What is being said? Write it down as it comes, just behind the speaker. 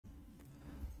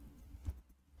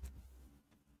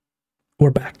we're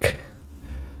back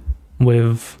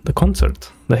with the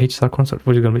concert, the H-Star concert,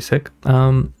 which is gonna be sick.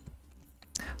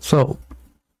 So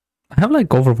I have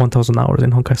like over 1,000 hours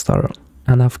in Honkai Star,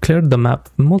 and I've cleared the map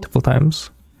multiple times,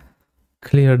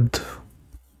 cleared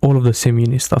all of the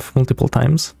sim-uni stuff multiple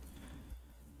times,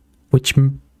 which,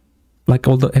 like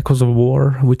all the Echoes of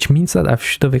War, which means that I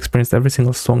should have experienced every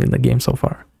single song in the game so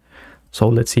far. So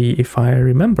let's see if I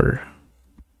remember,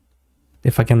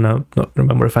 if I can not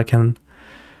remember, if I can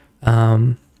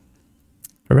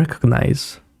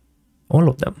recognize all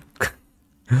of them.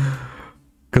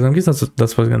 Because I guess that's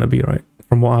what it's gonna be, right?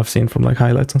 From what I've seen from like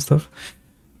highlights and stuff.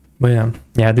 But yeah,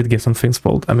 I did get some things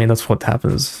spoiled. I mean, that's what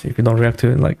happens if you don't react to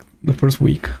it in like the first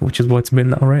week, which is what it's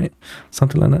been now, right?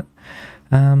 Something like that.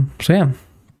 So yeah,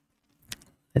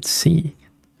 let's see.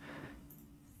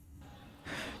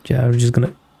 Yeah, we're just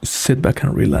gonna sit back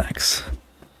and relax.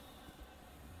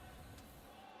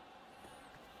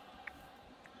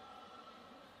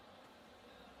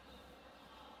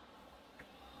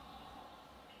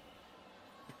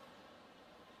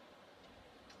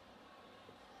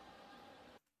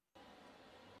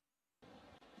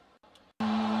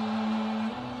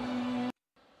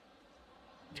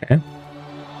 Okay.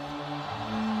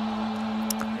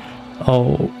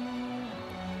 Oh,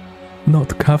 not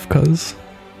Kafka's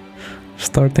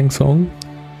starting song,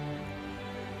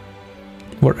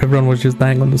 where everyone was just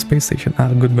dying on the space station.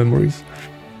 Ah, good memories.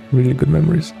 Really good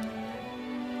memories.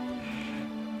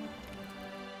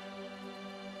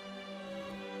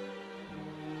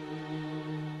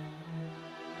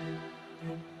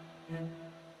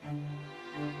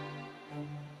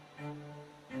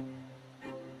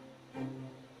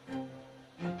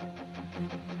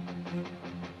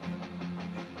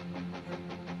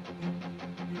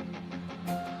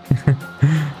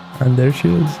 And there she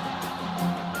is.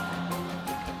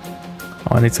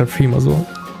 Oh, and it's her theme as well.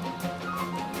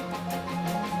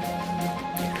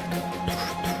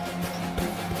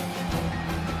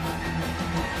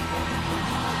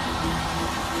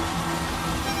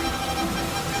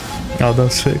 Oh,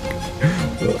 that's sick.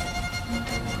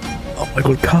 Oh my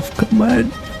god, Kafka,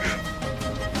 man.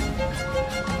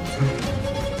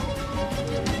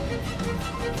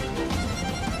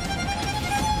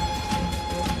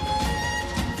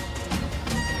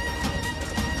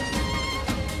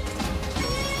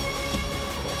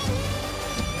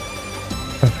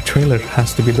 Trailer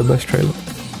has to be the best trailer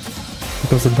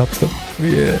because the dubstep.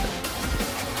 Yeah.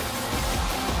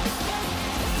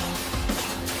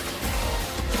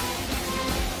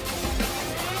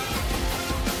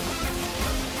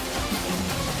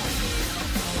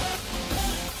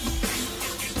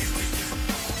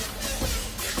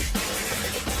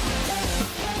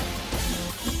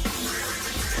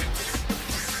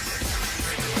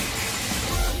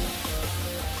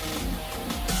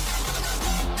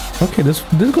 Okay, this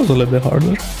goes a little bit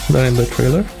harder than in the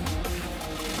trailer.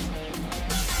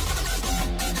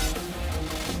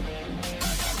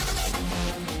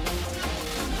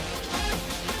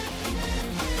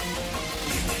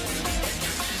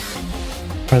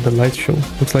 By the light show,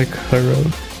 looks like her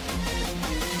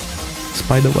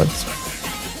spider webs.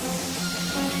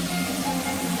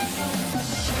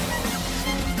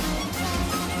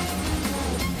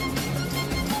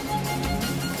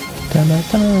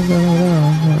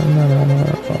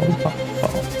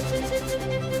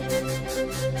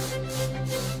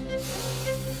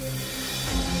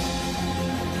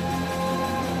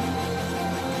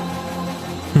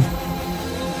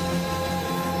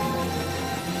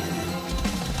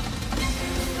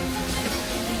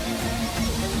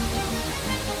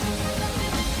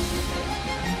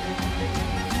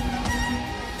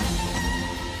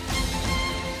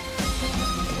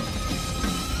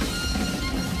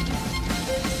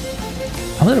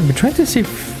 I've been trying to see if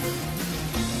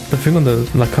the thing on the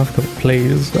Kafka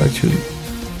plays actually.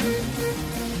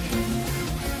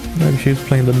 Maybe she's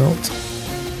playing the notes.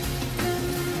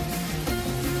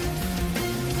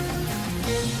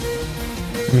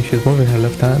 I mean, she's moving her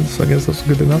left hand, so I guess that's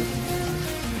good enough.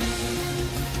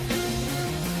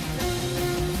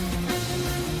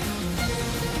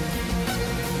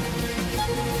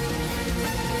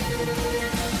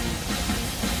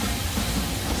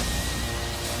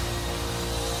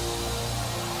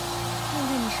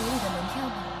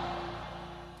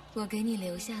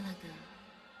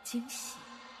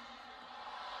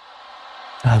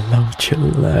 I love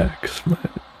chillax, man.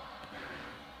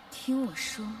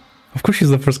 Of course she's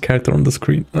the first character on the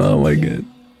screen. Oh my god.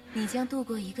 Yeah,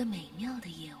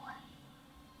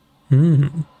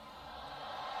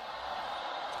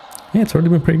 it's already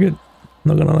been pretty good.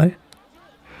 Not gonna lie.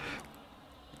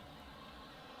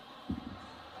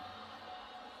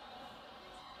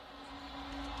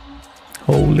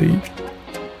 Holy.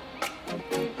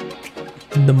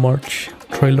 The March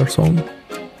trailer song.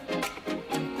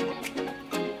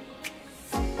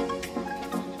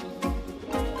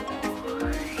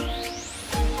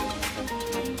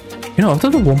 You know, after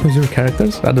the 1.0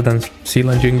 characters, other than Seal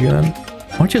and Jingyan,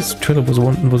 March's trailer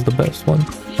was the best one,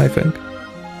 I think.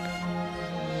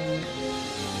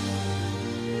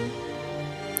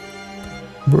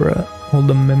 Bruh, all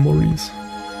the memories.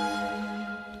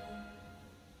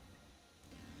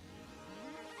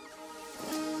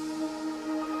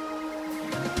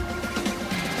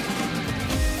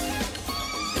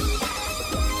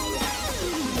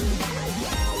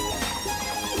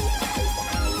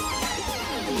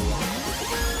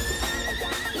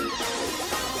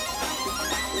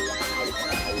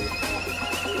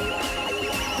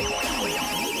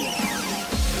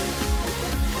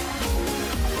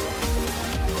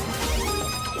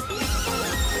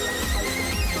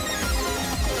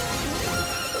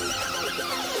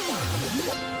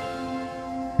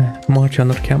 March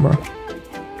under camera.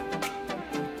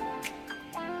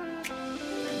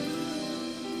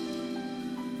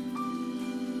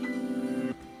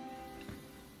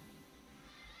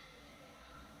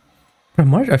 But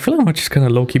March, I feel like March is kind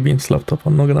of low-key being slapped up,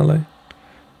 I'm not gonna lie.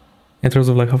 In terms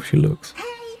of like how she looks.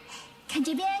 看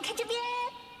这边，看这边。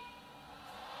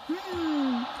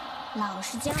老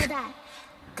实交代，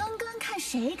刚刚看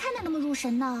谁看得那么入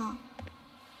神呢？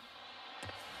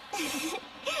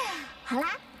好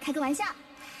啦。 开个玩笑，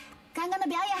刚刚的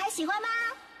表演还喜欢吗？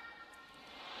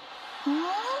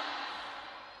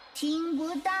听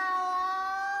不到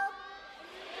哦。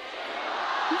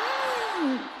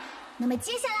那么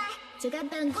接下来就该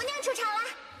本姑娘出场了。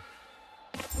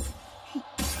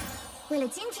为了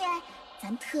今天，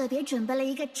咱特别准备了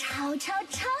一个超厉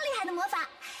害的魔法，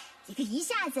一个一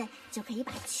下子就可以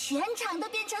把全场都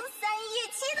变成3叶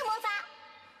7的魔法。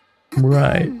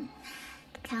Right.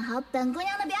 看好本姑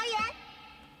娘的表演。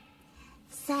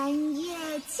 3叶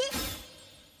7，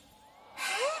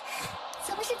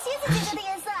怎么是橘子姐姐的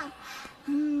颜色？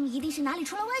一定是哪里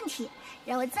出了问题。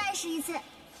让我再试一次。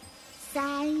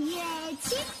3叶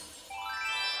7，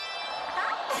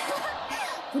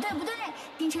不对，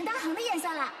变成大红的颜色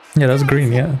了。Yeah, that's green.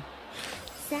 Yeah.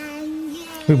 3叶。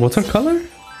Wait, what's her color?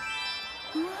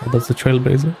 Oh, that's the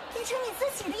Trailblazer. 变成你自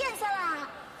己的颜色了。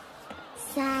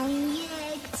3叶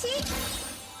7。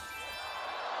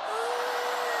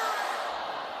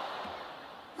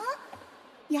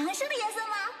 杨生的颜色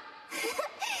吗？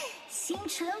星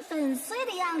辰粉碎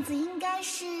的样子应该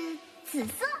是紫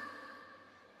色。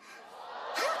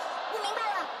我明白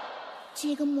了，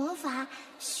这个魔法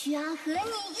需要和你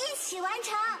一起完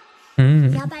成。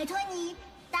要拜托你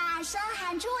大声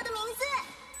喊出我的名字。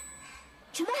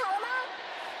准备好了吗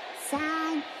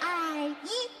？3、2、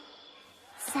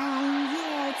1，3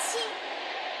叶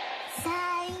7，3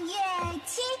叶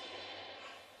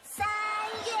7，3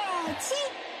叶7。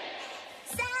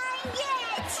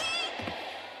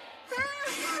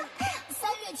 3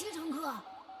叶7乘客，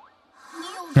你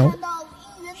有看到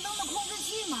应援灯的控制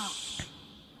器吗？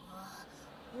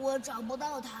我找不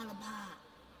到它了，怕。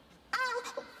我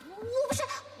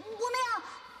没有，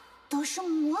都是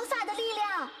魔法的力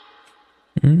量。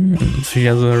She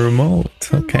has a remote.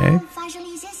 Okay. 发生了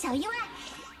一些小意外，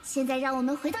现在让我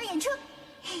们回到演出。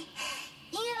音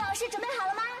乐老师准备好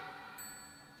了吗？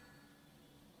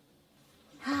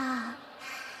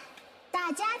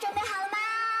大家准备好了吗？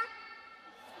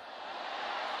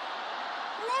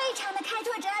内场的开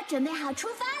拓者准备好出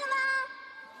发了吗？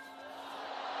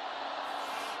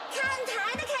看台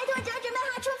的开拓者准备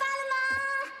好出发了吗？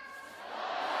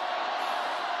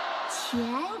全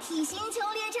体星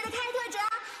穹列车的开拓者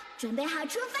准备好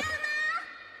出发了吗？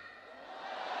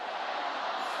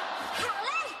好嘞，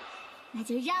那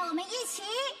就让我们一起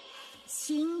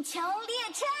星穹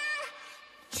列车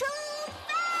出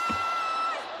发！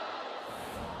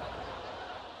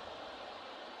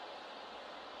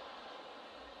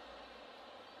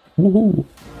 Woohoo!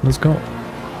 Let's go.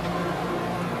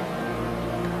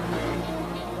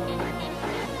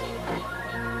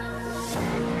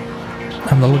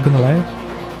 I'm not gonna lie.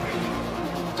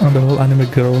 And the whole anime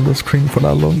girl on the screen for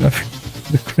that long, I feel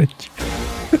the cringe.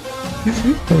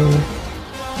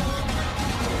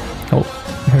 Oh,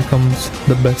 here comes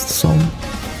the best song.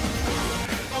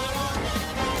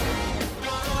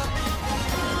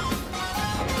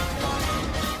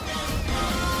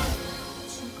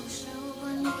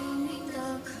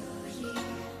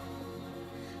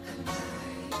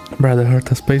 Brother heard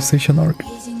the space station arc.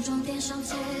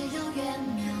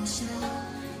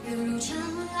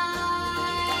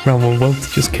 Bravo, Walt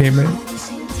just came in.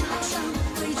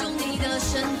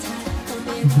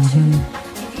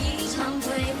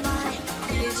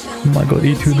 Oh my god,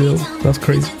 E2 deal. That's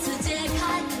crazy.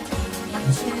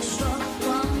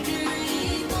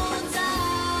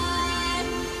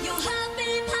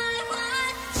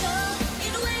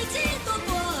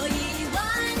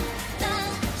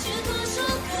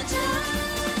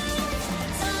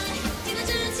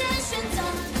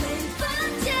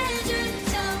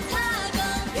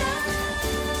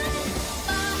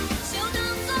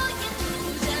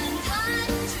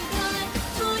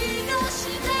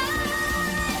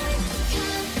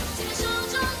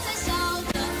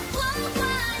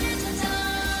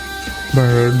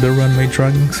 But the runway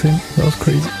dragging scene, that was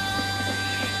crazy.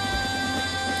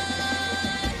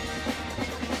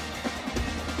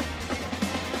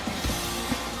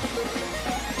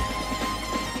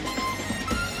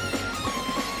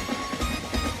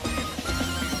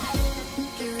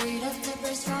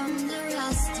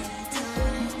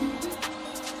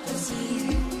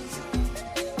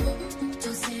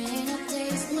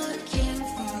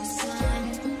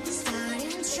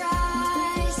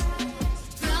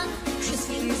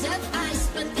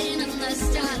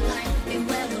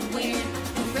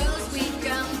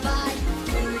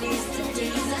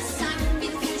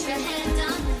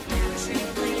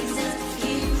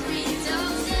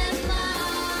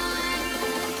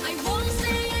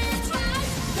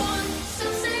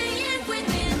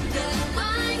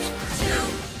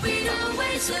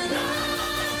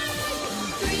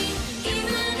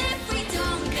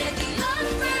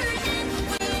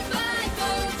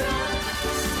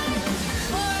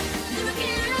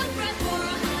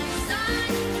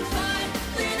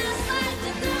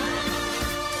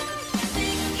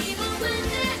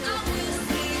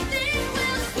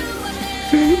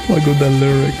 Oh my god, that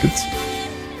lyric, it's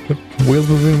wheels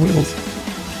within wheels.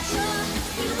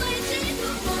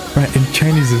 Right, in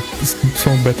Chinese this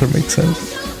song better makes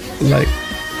sense, like,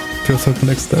 to a certain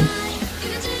extent.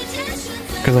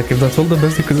 Because like, if that's all the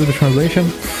best you could do the translation,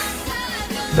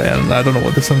 then I don't know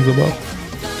what the song's about.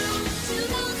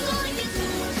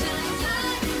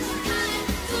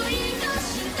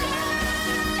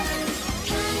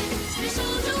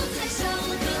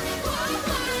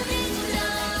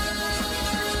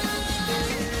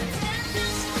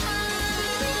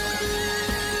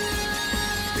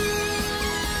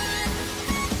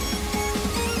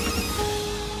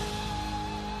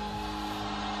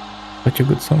 Such a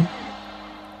good song.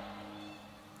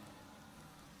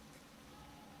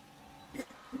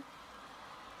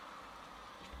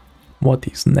 What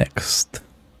is next?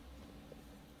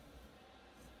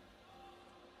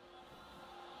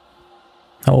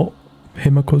 Oh,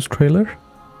 Himako's trailer.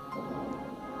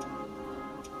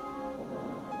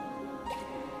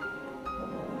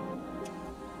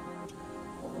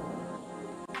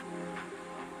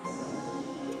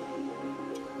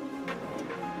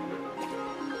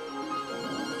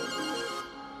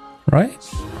 Right?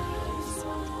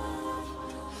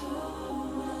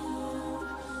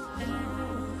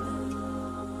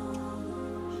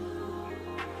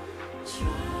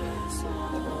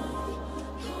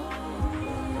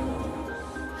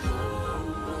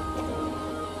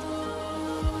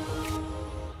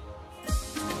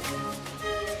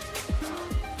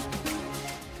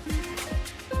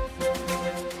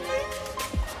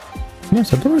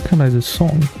 Yes, I don't recognize this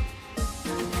song.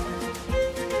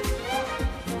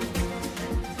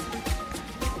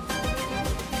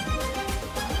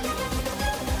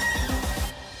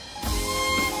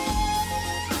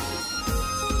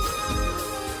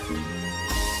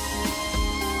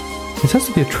 It has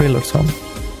to be a trailer song.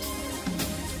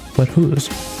 But whose?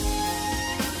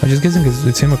 I'm just guessing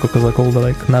it's Himako because like all the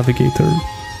like navigator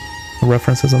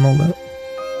references and all that.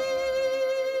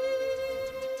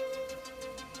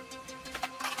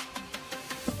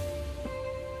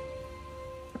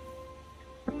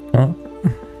 Oh,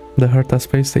 the Herta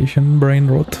space station brain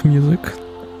rot music.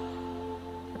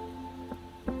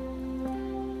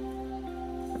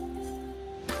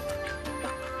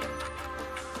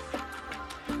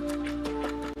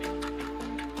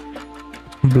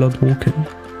 Blood walking.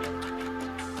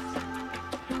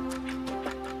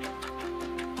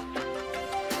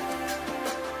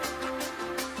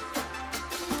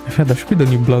 In fact, that should be the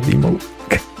new blood emote.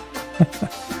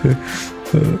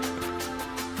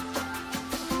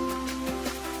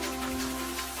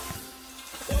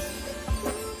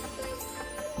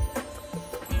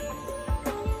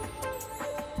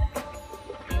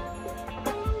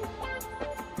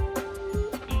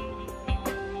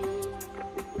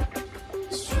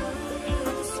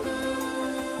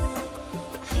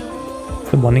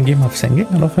 The one in game of singing?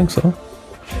 I don't think so.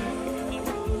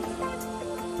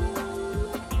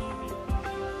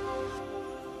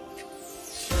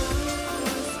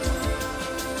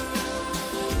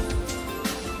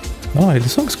 Oh,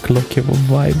 this song's lucky of a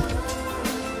vibe.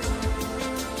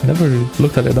 I never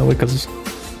looked at it that way because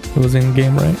it was in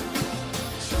game, right?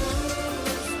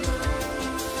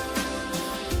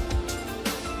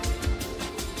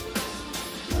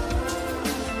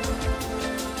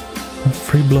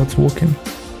 Free Bloods walking.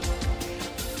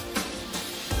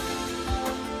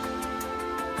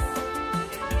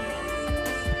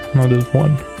 Now there's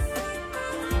one.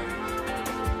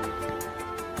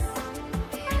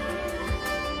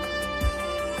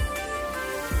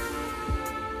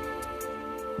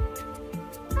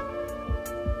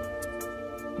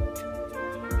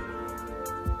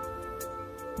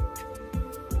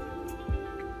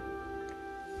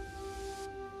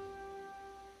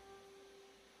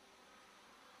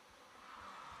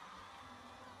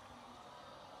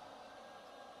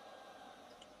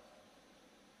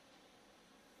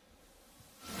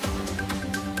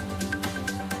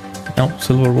 No,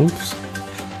 Silver Wolves.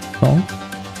 No.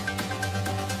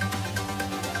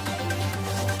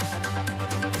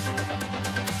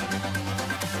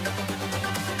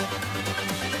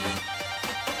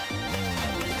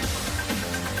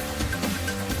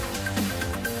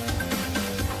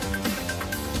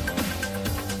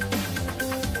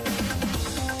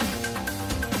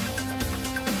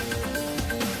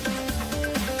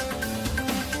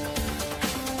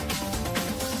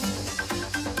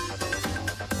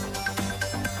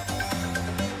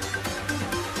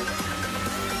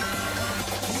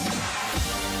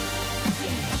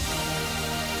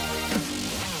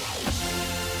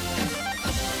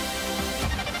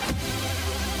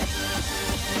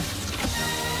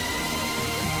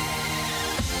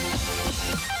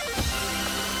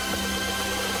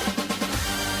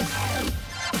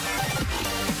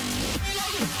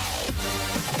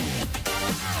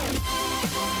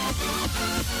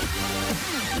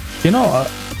 You know,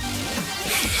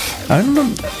 I don't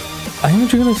know. I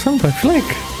haven't really song, but I feel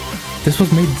like this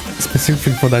was made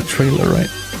specifically for that trailer, right?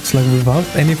 It's like without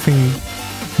anything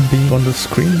being on the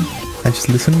screen and just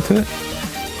listening to it,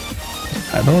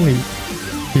 I don't really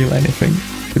feel anything,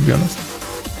 to be honest.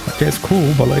 Okay, it's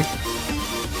cool, but like,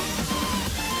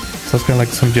 so it's kind of like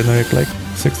some generic like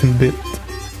 16-bit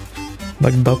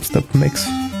like dubstep mix.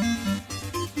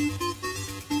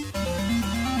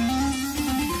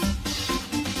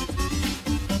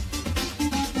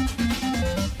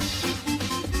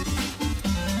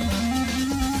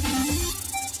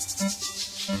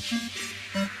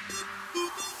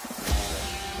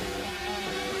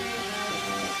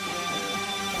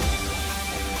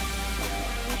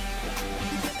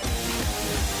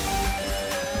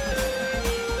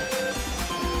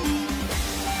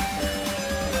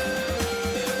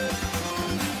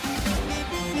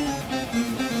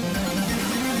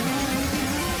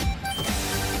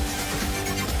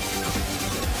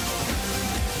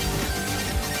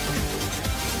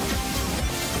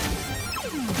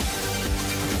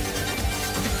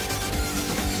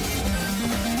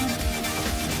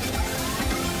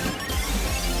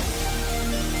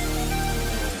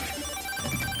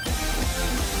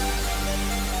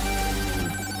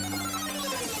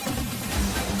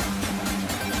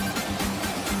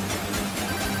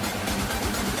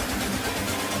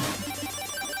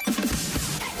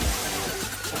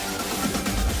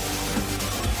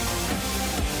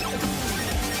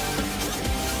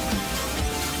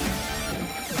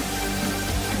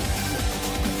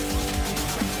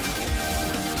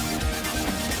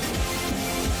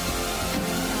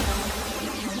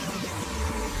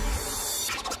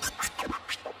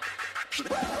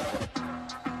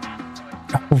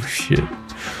 Oh shit.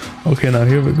 Okay, now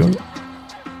here we go.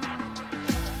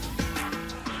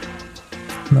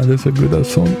 Now this is a good ass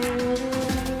song.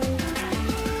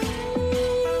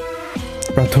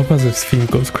 Bro, Topaz's theme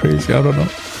goes crazy, I don't know.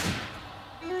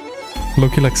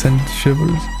 Loki like send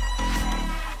shivers.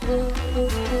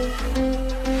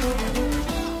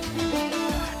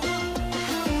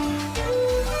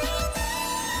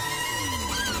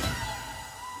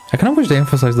 I kind of wish they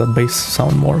emphasized that bass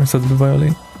sound more instead of the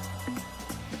violin.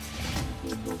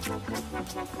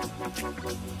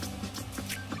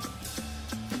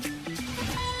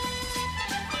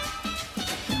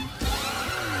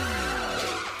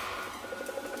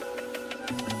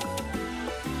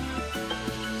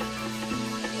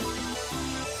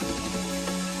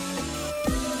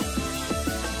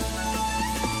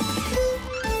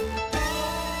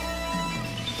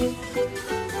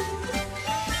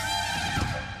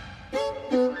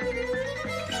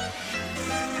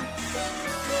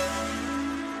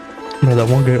 Bro, that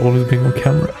one guy always being on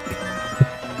camera.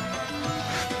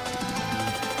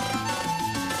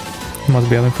 Must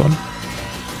be having fun.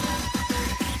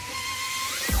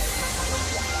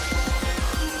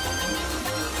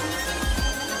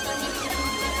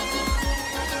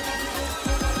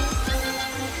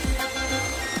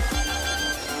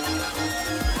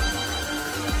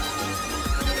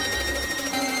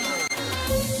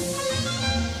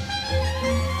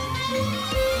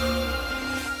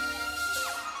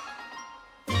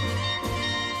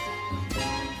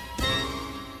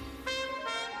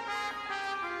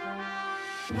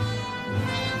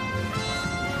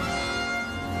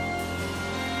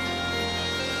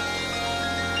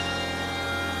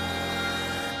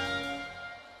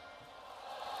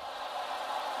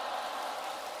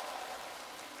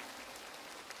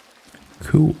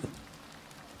 Cool.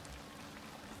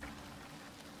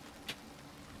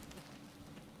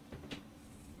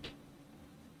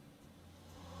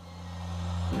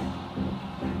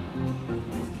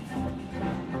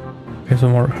 Okay, so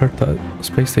more heard that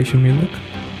space station music.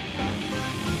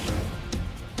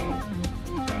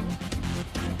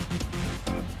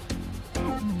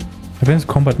 I think it's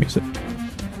combat music.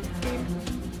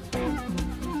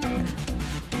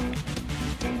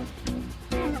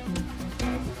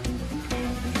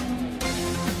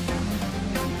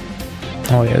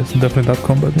 Oh yeah, it's definitely that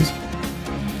combat music.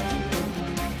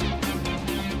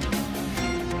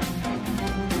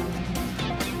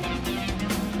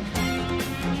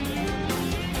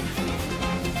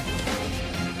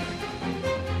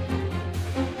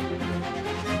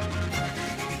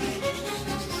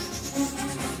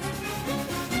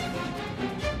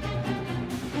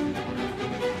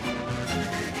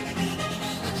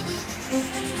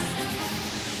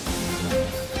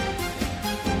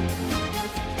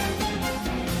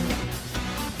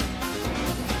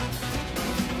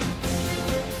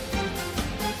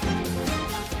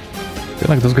 I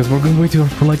feel like those guys were going way too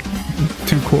hard for like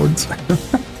 2 chords.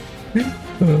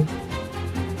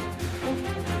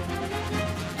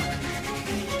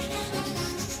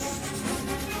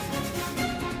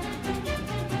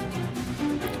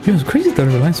 Yeah, it's crazy that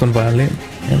it relies on violin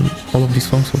in all of these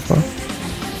songs so far.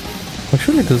 Like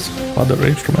surely there's other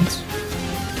instruments.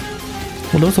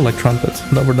 Well, those are like trumpets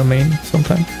that were the main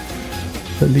sometimes.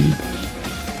 The lead.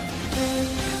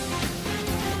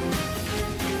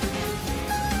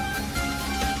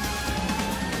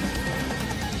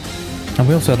 And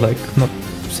we also had like, not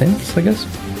synths, I guess.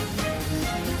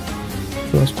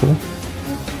 So that's cool.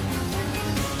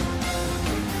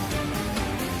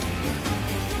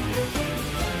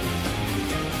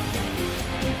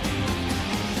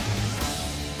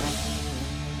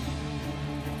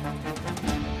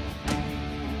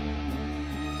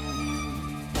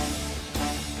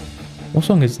 What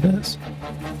song is this?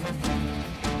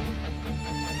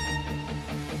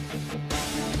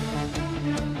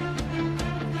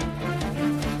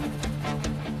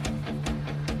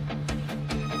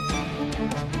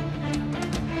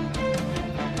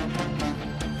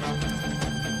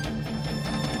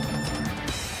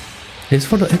 It's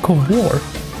for the Echo of War.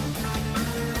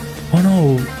 Oh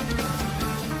no.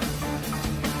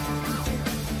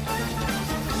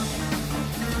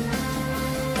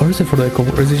 Or is it for the Echo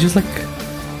War? Is it just like...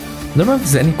 I don't know if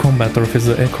it's any combat or if it's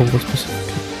the Echo War specifically.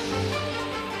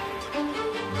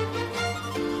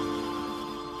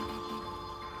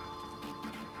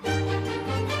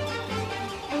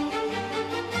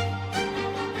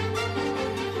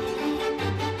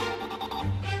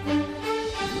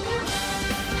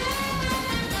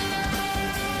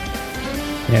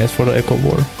 Yeah, it's for the Echo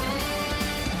War.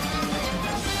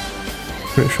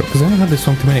 Pretty sure, because I haven't heard this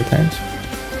song too many times,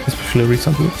 especially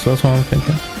recently, so that's what I'm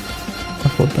thinking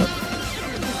about that.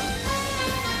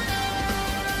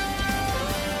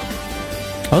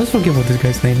 I always forget what this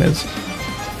guy's name is.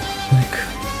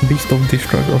 Like, Beast of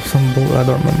Destruct or some bull, I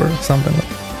don't remember, something like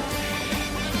that.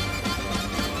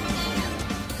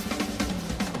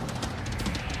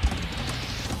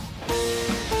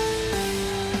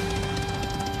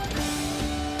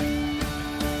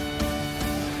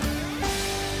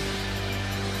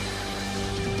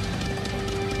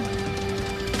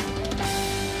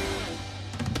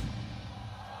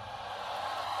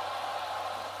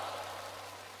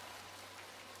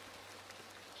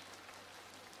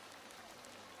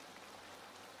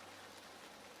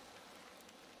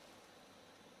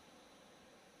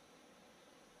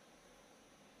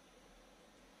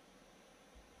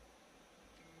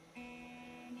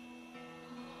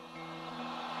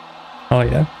 Oh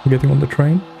yeah, getting on the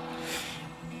train.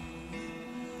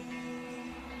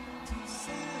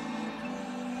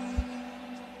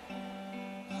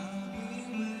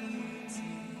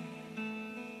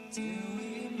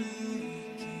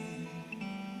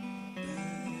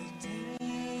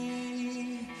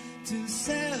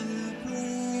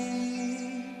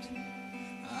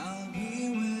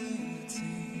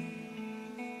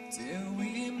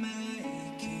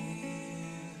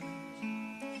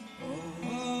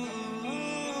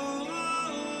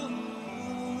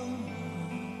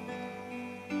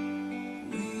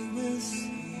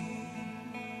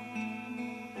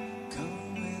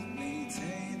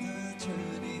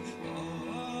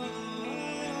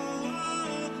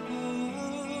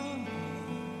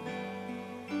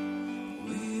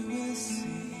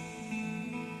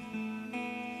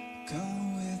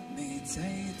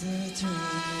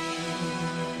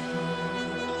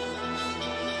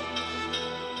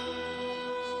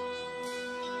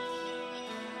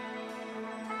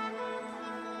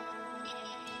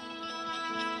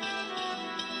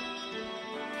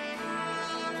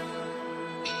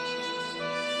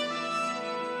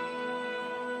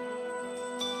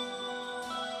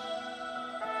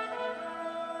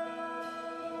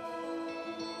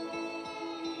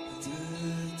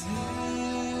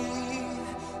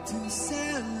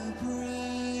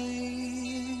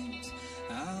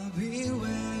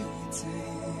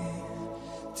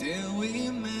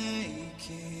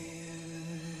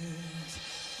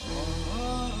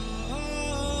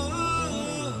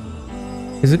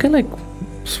 Is the guy like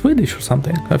Swedish or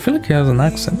something? I feel like he has an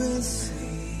accent.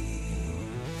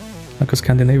 Like a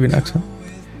Scandinavian accent.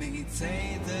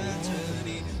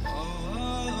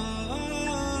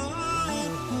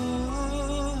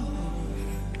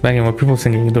 Like when people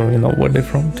singing, you don't really know where they're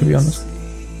from, to be honest.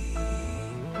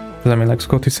 Because I mean, like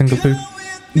Scottish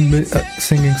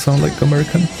singing sound like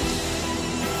American.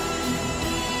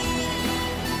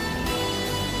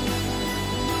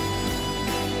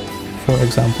 For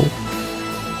example.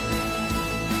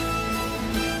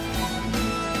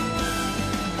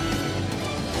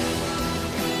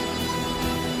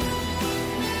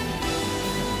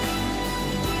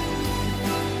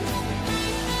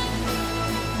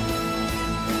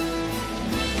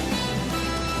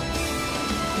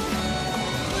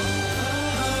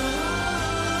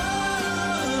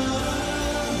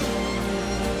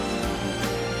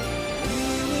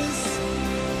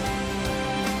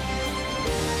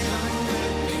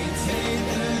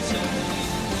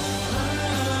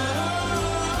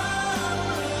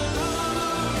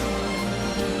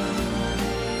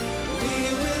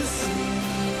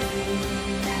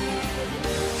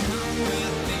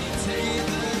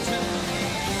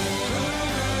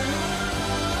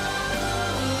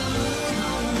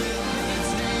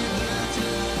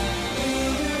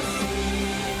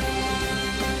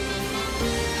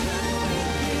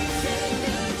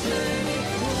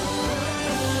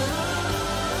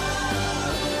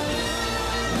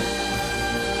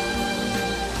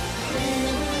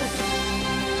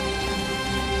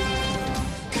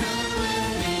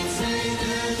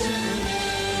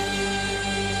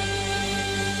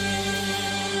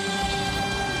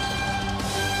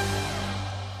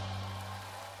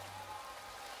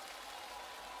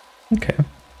 Okay.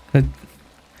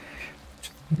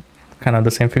 Kind of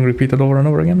the same thing repeated over and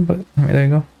over again, but I mean, there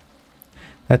you go.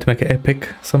 I had to make it epic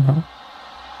somehow.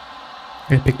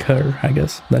 Epicer, I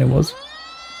guess, than it was.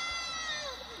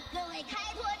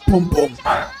 Boom, boom.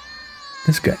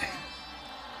 This guy.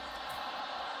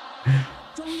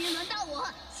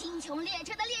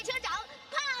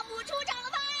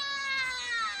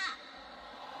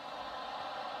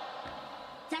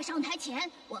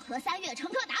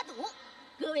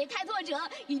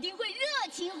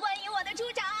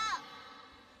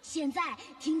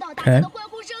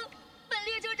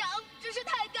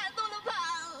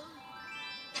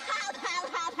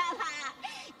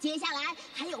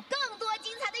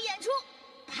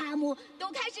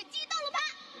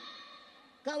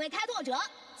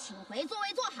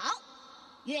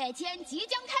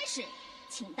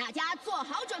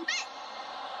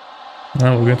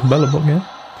 Now we're going to Bellabog, yeah?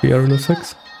 TR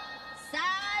 6.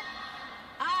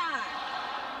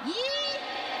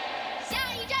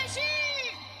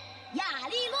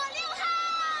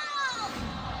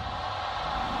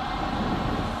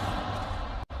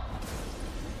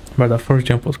 But that first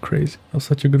jump was crazy. That was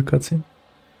such a good cutscene.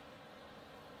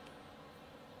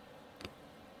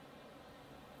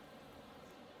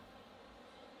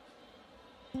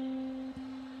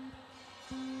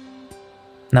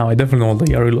 Now I definitely know the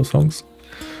Yarilo songs.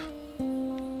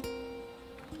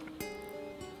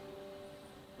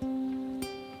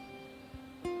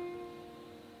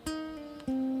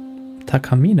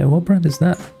 Takamine, what brand is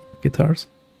that? Guitars.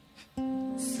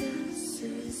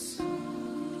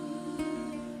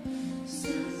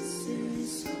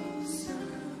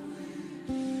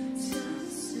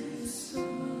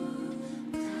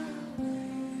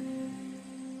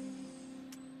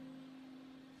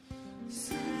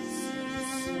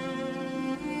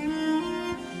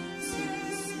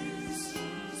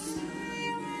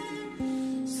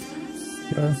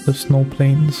 The snow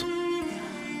plains,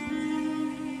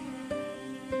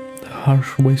 the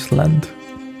harsh wasteland.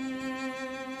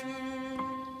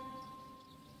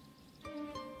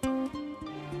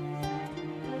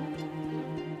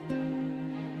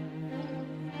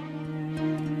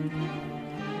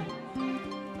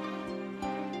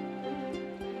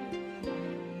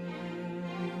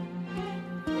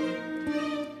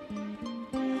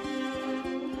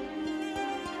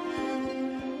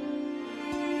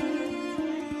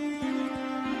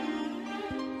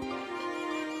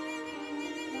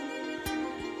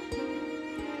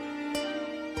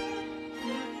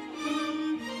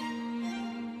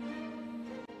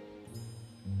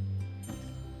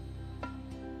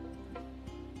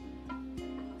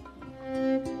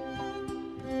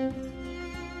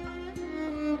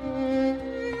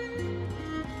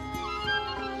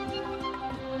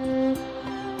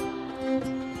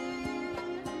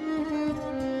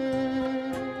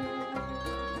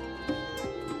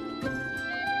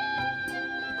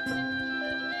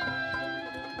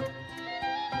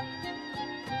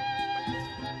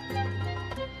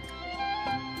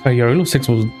 Yeah, Halo 6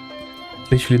 was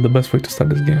literally the best way to start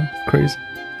this game. Crazy.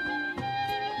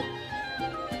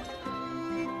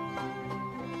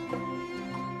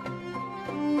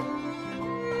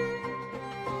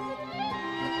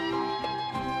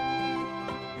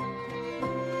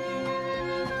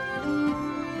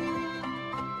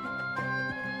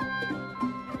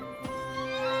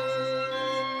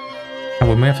 And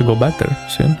we may have to go back there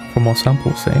soon for more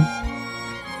samples, saying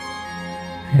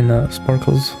in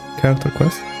Sparkle's character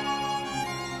quest.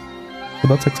 So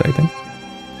that's exciting.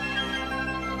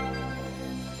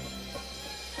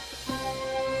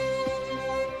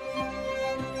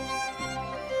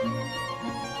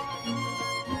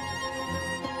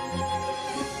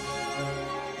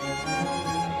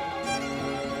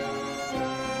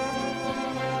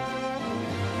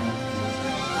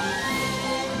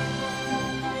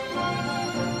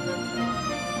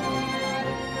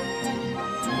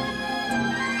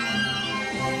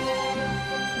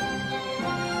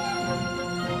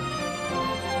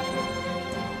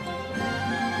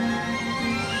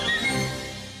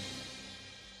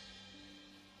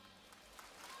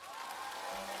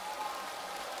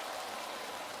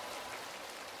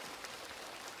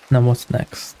 Now what's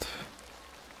next?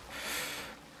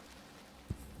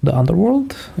 The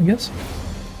underworld, I guess?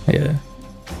 Yeah.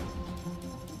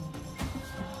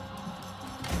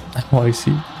 Oh, I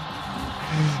see.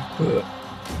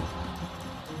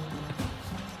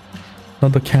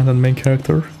 Not the canon main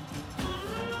character.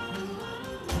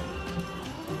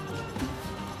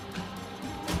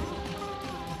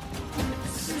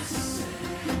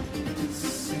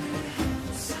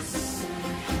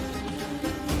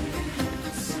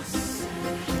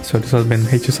 So this has been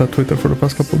HSR Twitter for the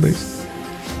past couple of days.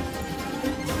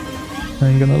 I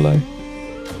ain't gonna lie.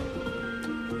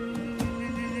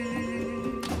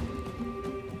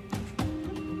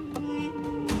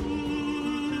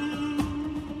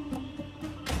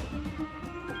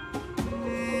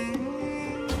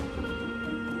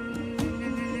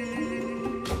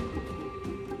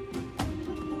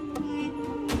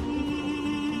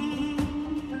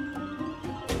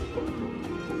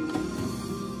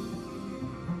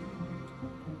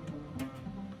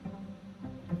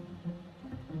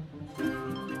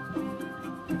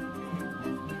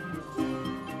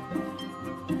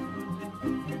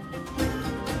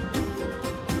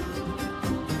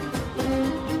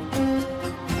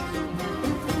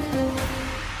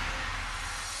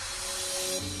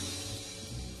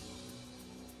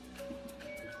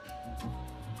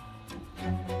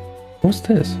 What's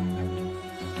this?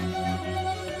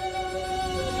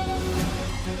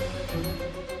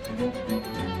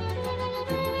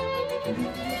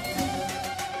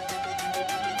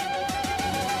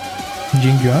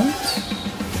 Jingyuans?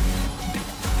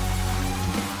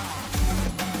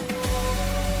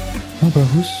 Oh, bro,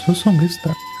 whose song is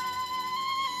that?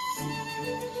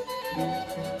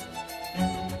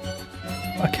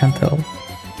 I can't tell.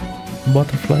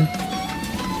 Butterfly?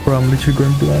 Bro, I'm literally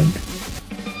going blank.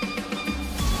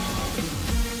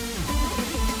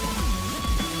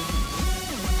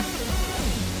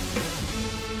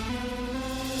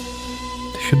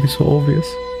 Should be so obvious.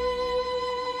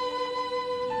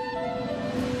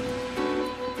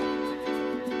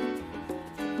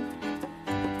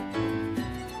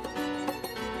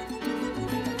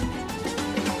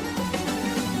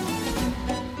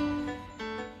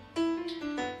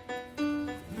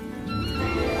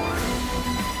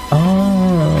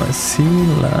 Oh,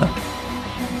 Sila.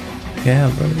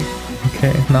 Yeah, bro.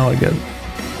 Okay, now I get it.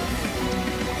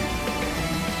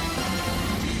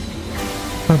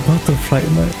 Butterfly,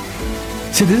 man.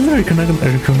 See, this is a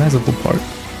recognizable part.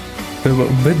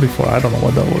 A bit before, I don't know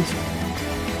what that was.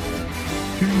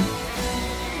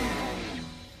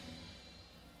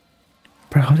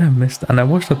 Bro, how did I miss that? And I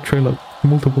watched that trailer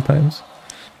multiple times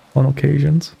on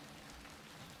occasions.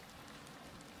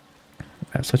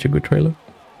 That's such a good trailer.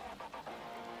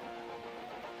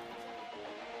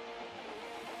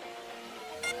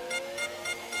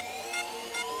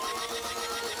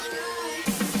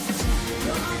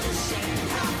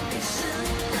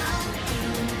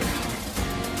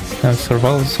 A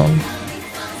survival song.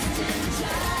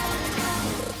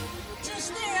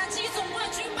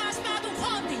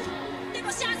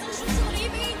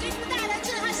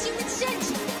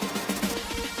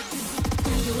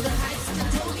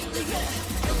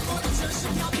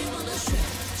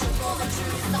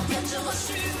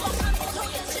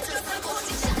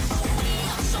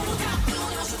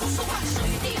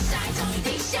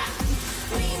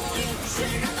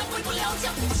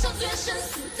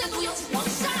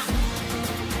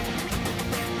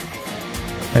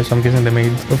 So I'm guessing they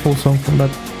made a full song from that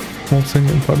small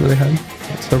singing part that they had.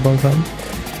 It's about time.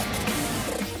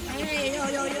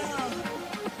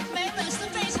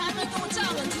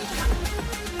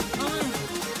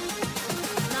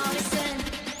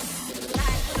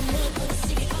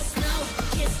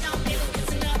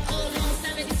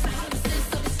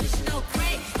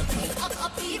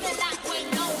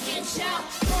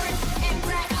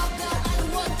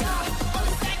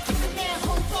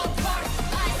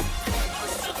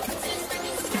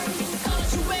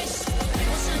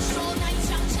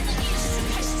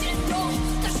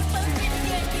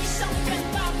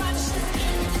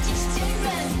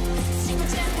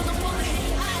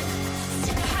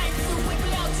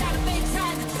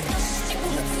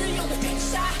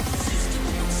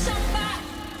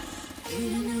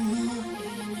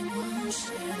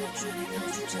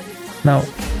 Now,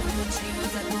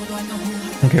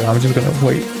 okay, I'm just gonna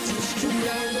wait.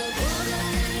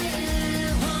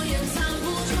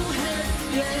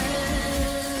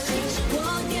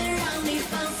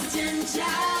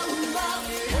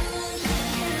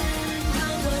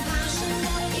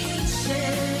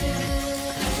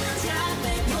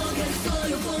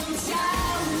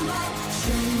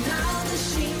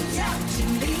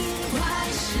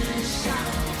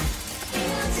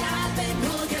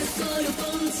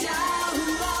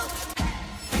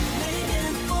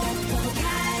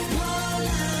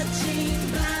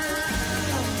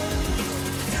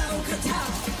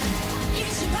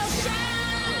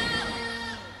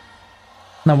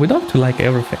 Now we don't have to like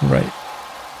everything, right?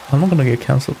 I'm not gonna get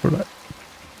cancelled for that.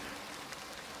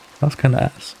 That's kinda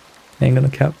ass. Ain't gonna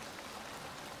cap.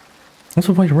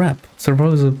 Also, why rap?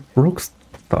 Serval is a rock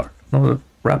star, not a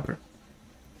rapper.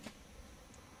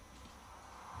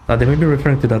 They may be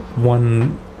referring to that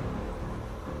one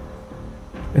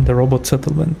in the robot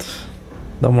settlement,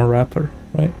 the one rapper,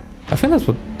 right? I think that's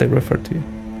what they refer to.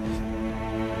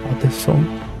 Oh, this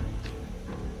song.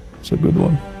 It's a good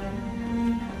one.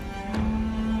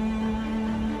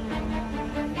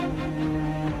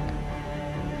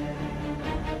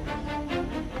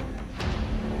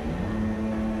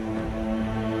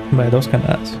 But those kind of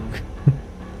ass.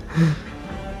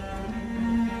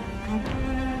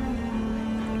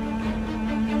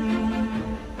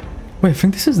 Wait, I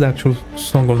think this is the actual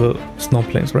song of the snow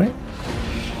plains, right?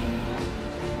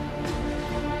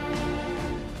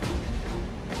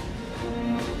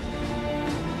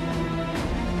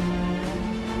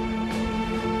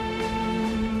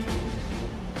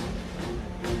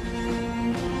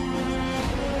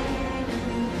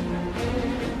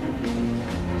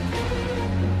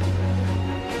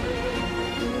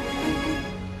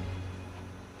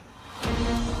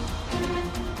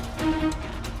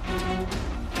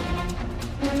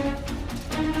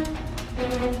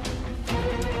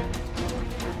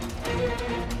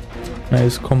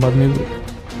 Nice combat music.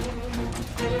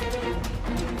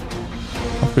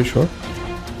 I'm pretty sure.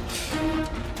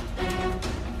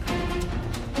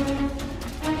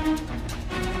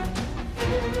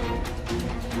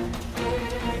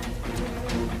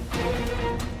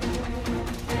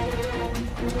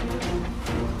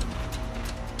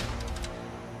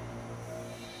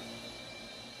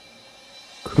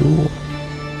 Cool.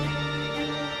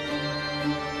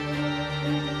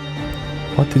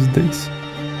 What is this?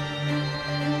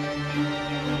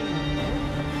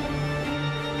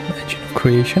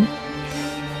 Creation.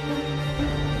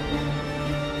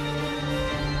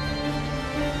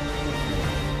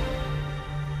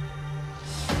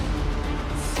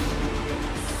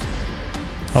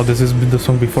 Oh, this is the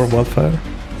song before Wildfire,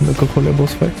 the Cocolia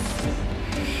boss fight.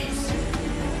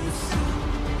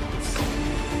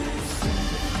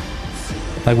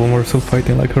 Like when we're still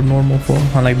fighting like her normal form,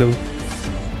 unlike the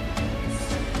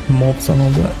mobs and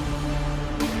all that.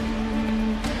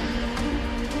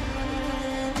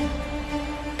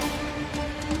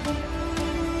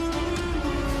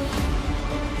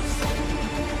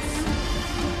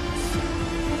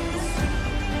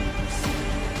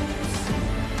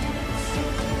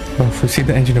 Oh, if we see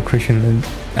the engine of creation in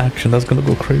action, that's gonna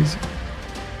go crazy.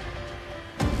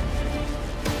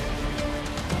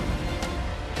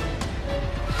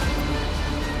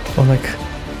 Or like,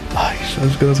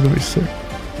 that's gonna be sick.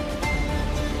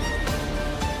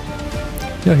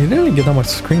 Yeah, he didn't really get that much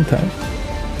screen time.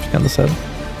 She kinda said.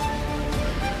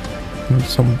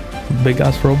 Some big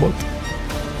ass robot.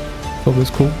 So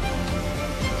it's cool.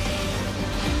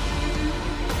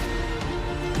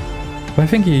 But I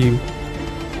think he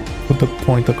put the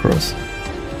point across,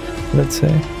 let's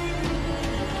say.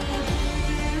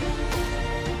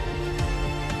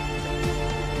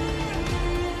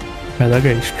 Man, that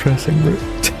guy is stressing, bro.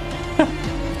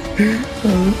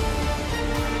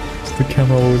 It's the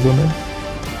camera always on him.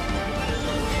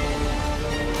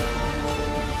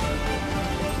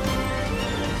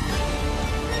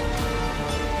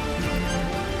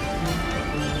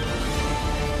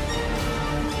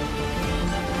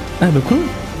 And the cool.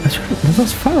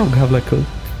 Does Farrog have like a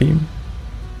theme?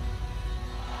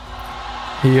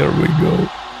 Here we go.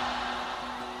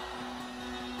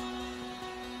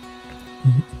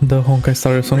 The Honkai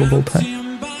Star song of all time.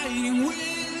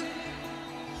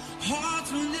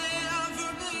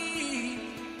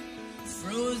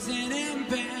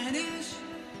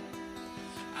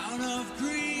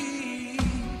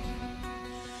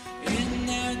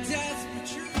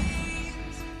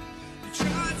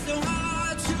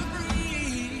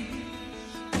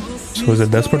 So is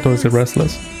it desperate or is it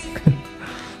restless?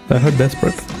 I heard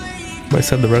desperate, but I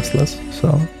said the restless,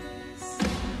 so...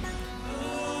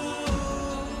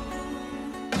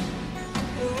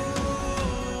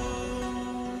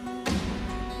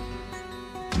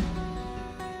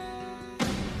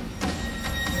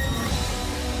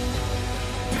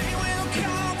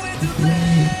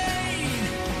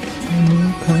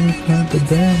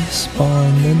 then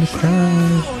spawned in the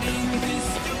crowd.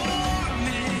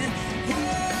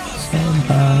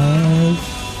 Somehow,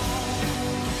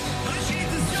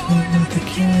 someone to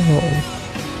kill.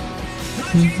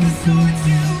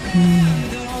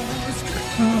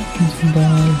 Comes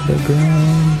above the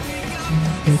ground.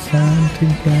 It's time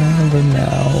together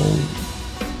now.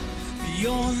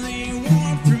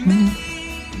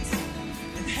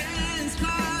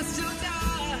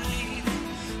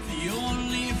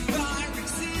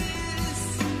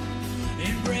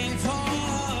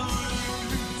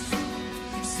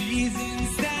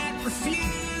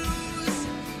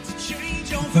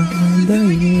 Over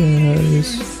the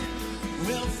years,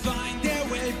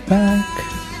 back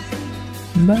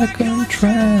on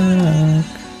track.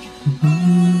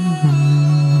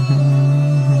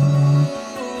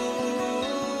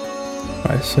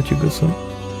 Alright, such a good song.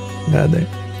 God damn.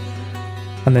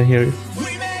 And then here,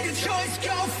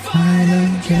 fight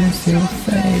against your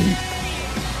fate.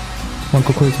 One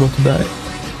Coco is about to die.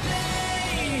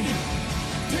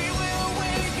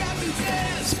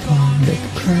 Spawn the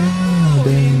crowd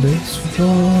in this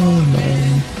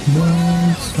moment,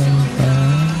 one somehow.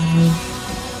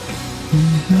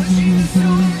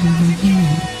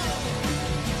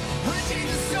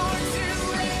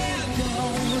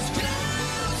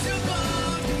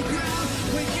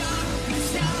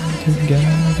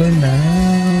 Together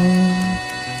now.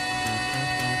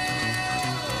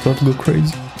 About to go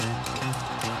crazy.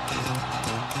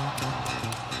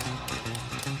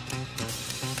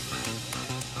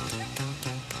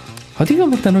 How do you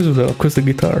even make that noise with the acoustic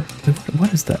guitar?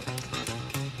 What is that?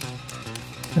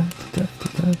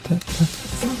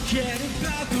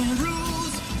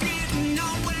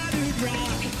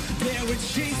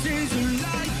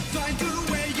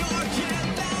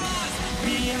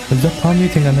 Is that palm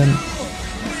muting and then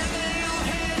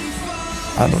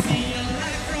I don't know.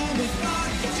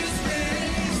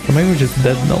 Or maybe just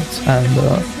dead notes and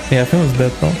yeah, I think it was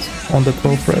dead notes on the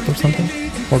 12th fret or something.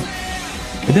 Or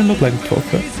it didn't look like the 12th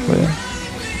fret, but yeah.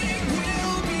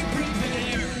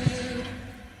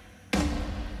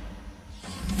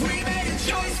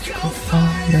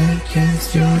 Fight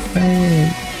against your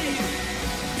fate.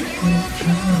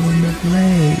 Crown of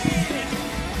blade.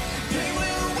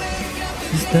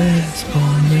 Is there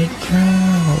spawn the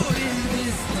crowd?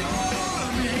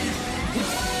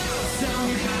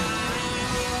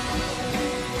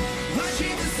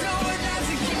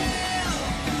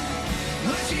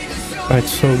 Oh,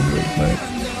 it's so good, like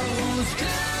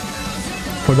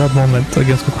for that moment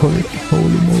against the Korea.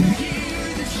 Holy moly.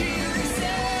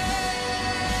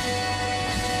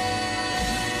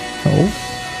 Oh.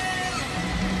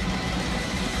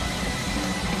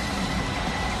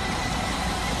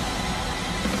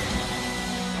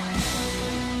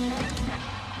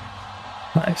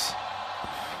 Nice.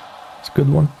 It's a good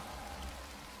one.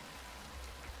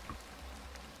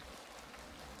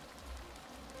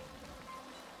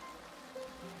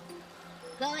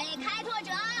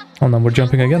 Oh, now we're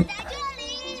jumping again.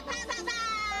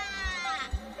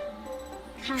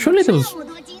 Surely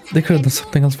they could have done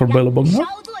something else for Bellabog, no?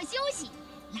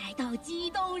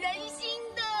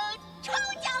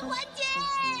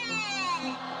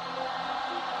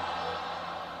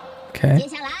 Okay. 接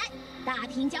下来，大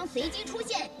屏将随机出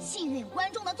现幸运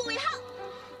观众的座位号，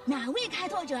哪位开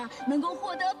拓者能够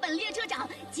获得本列车长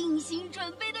精心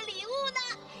准备的礼物呢？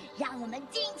让我们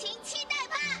敬请期待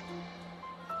吧。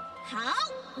好，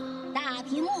大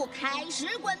屏幕开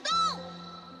始滚动。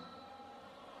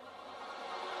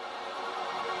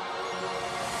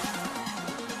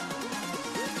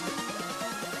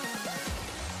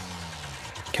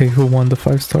 Okay, who won the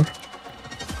 5-star?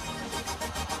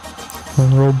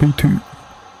 On row B2.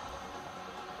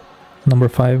 Number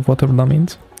 5, whatever that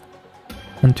means.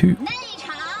 And 2.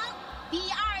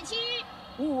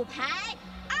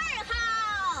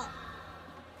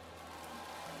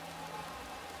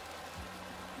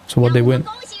 So what they win?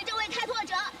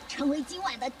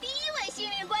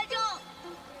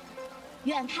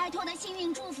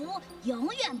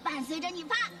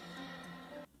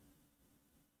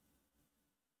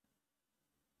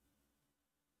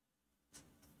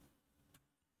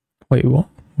 Wait, what?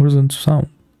 What does it sound?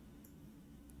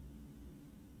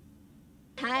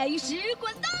 Okay,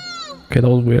 that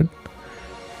was weird.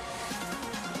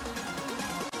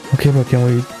 Okay, but can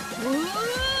we...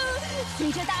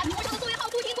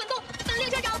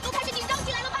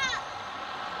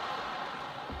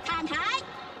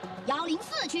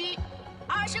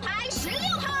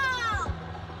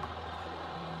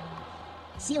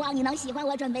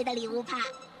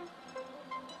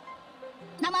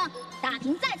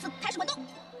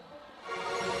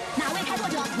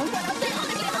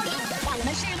 让我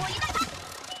们拭目以待吧。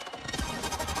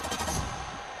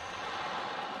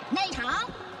内场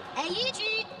A1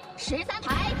 区13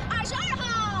排22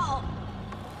号，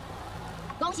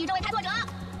恭喜这位开拓者。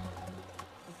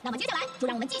那么接下来就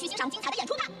让我们继续欣赏精彩的演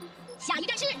出吧。下一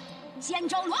站是仙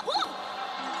州罗浮。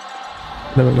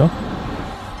There we go.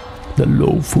 The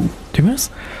Lofu. To be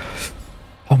honest,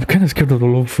 I'm kind of scared of the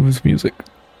Lofu's music.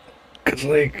 Cause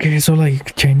like it's all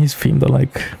like Chinese themed,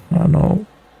 like I don't know,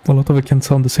 a lot of it can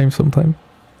sound the same sometimes.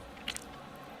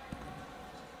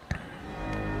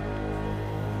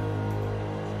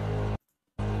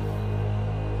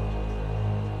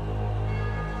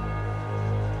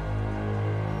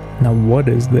 Now what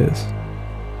is this?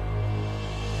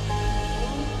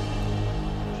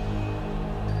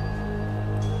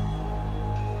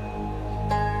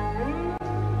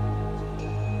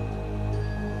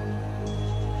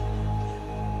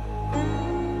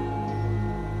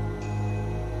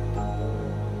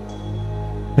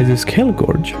 Is this Scale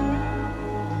Gorge?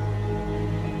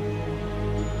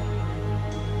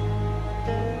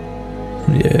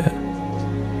 Yeah.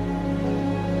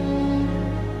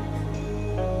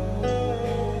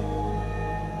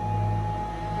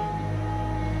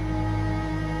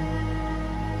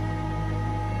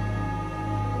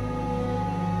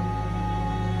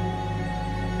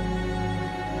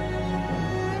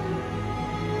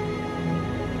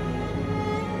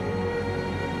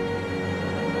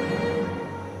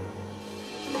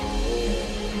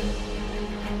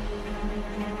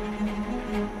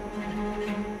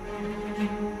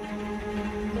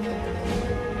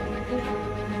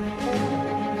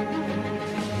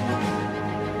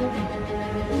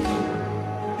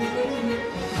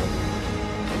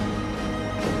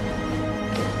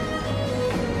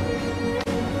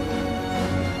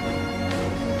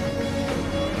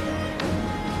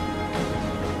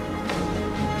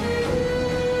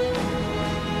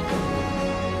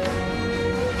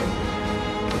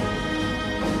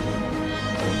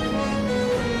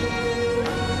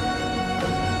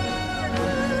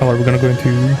 Alright, we're gonna go into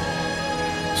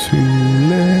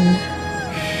Sule.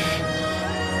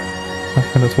 I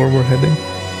think that's where we're heading.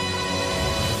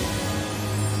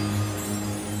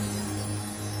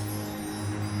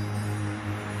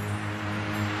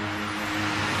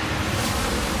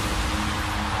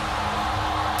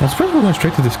 I was probably going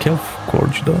straight to the Scale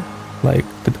Gorge though. Like,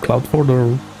 did Cloudford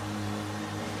or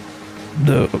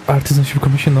the Artisanship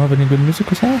Commission not have any good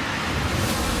music or something?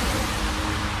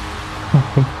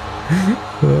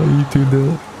 E2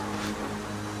 Dill.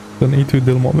 An E2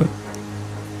 Dill moment.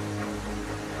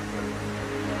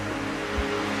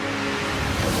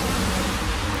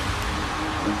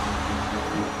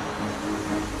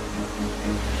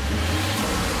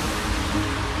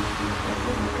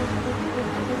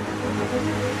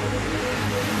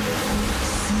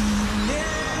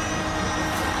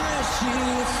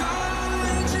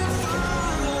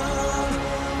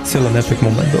 Still an epic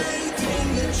moment though.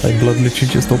 Like blood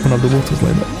literally just opened up the waters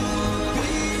like that.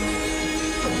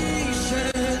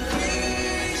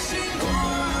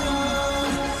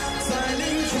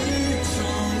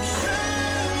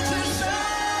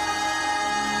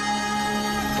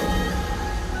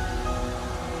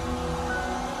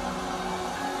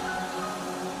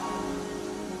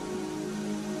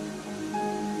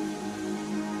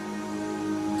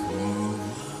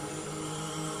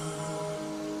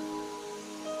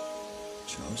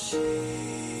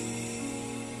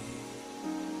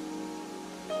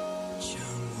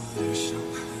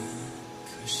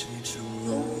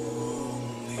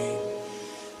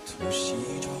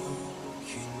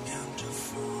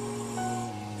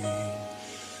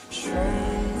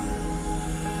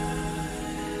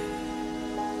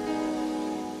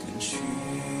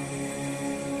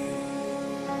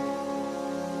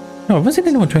 No, I haven't seen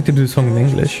anyone trying to do the song in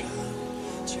English.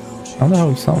 I don't know how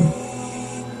it sounds.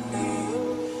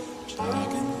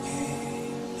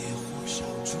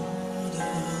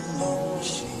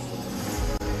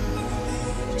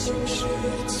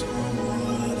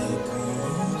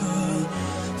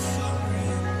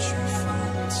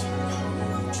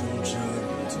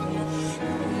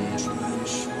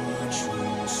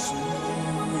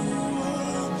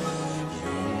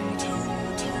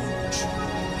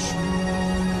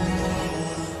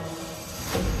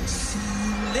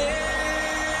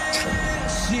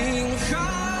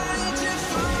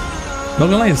 Not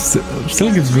gonna lie, it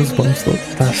still gives goosebumps though.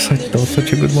 That was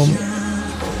such a good moment.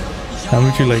 I'm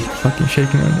literally like fucking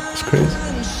shaking it. It's crazy.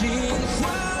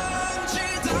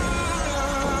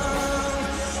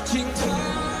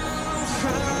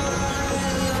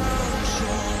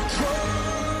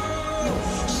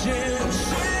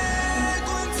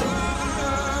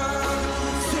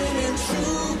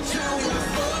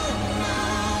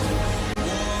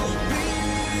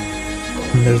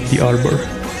 And there's the arbor.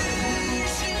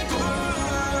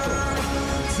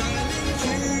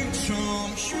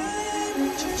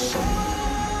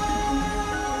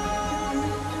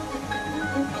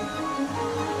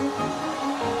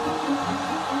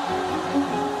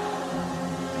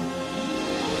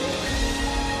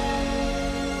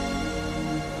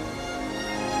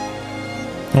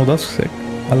 Oh, that's sick.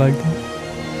 I like that.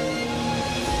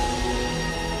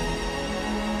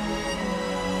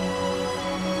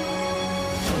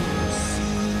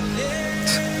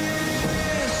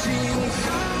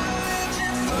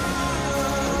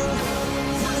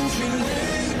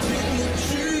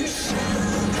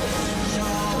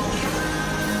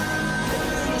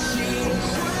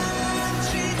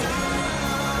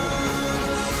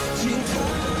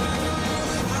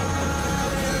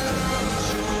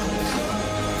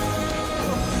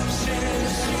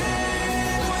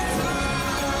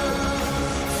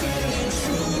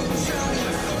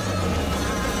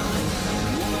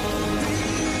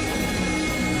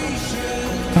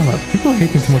 People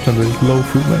hating too much on the low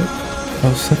food, man. That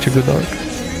was such a good arc.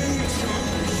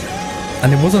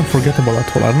 And it wasn't forgettable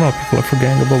at all. I don't know if people are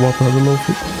forgetting about what another low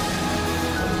food.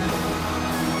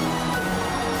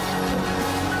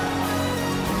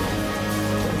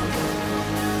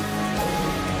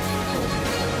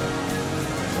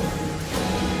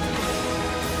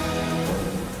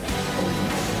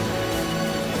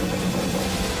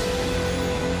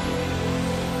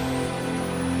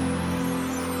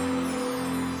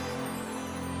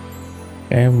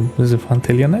 Is it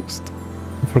Fantalia next?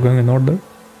 If we're going in order.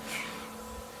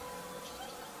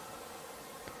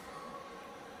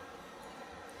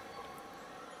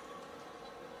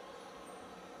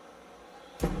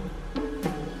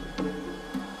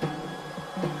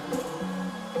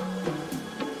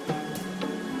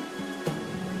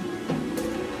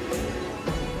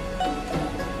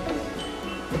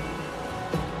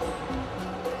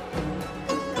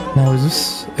 Now is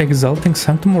this Exalting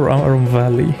Sanctum or Arum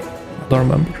Valley? I don't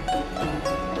remember.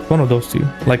 One of those two,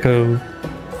 like a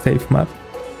safe map.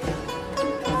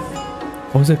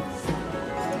 What was it?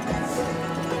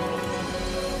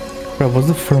 What was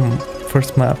the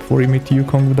first map where you meet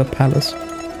Yukong with that palace?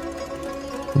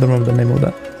 I don't remember the name of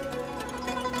that.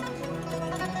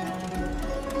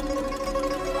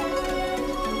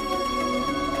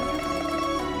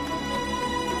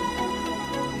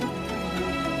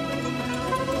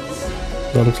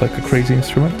 That looks like a crazy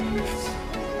instrument.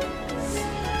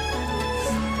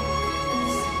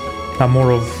 I'm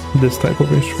more of this type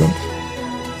of instrument.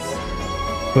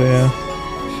 But yeah,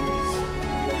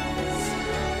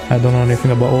 I don't know anything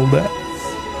about all that.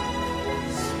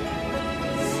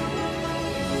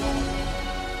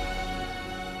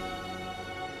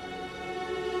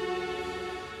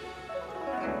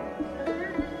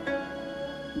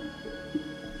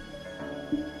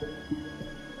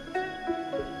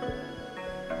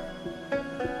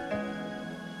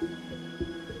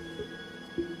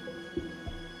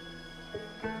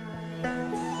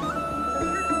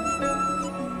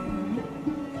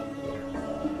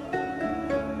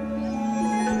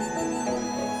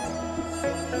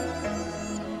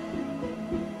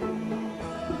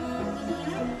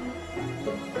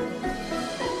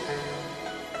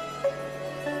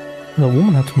 The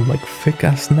woman had some like thick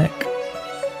ass neck.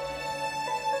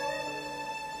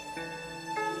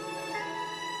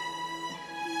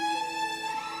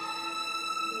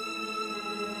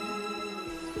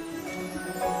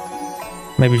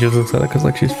 Maybe she just looks at it because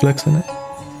like she's flexing it,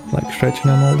 like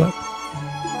stretching and all that.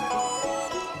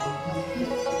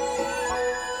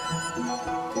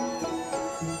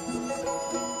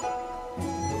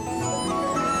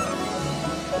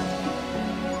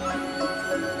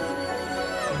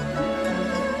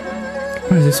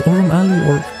 Where is this? Aurum Alley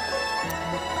or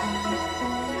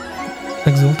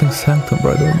Exalting Sanctum?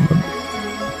 Bro, I don't remember.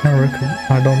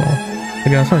 I don't know.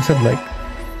 Again, that's why I said like,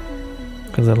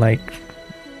 because I like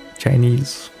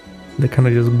Chinese. They kind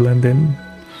of just blend in,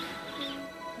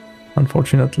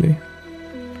 unfortunately,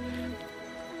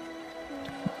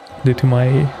 due to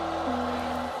my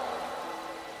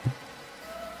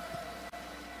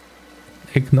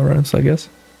ignorance, I guess.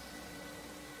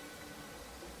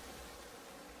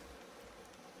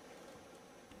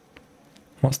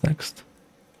 What's next?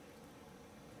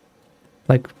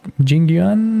 Like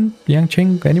Jingyuan,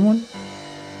 Yangqing, anyone?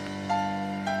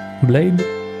 Blade?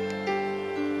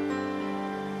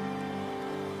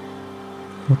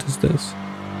 What is this?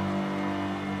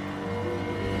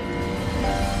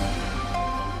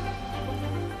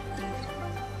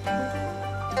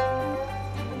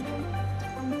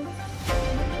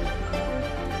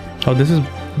 Oh, this is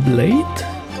Blade?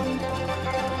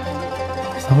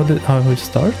 Is that how it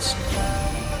starts?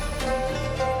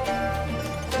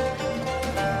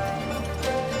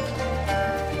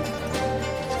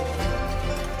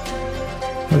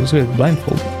 Oh, this guy is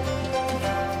blindfolded.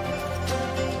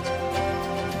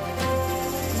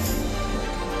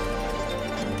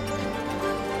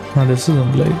 No, this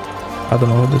isn't Blade. I don't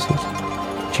know what this is.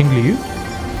 Jingliu?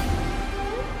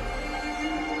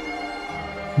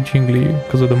 Jingliu,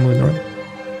 because of the moon, right?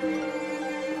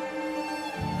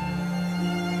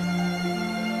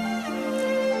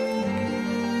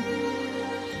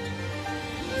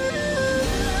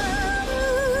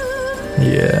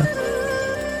 Yeah.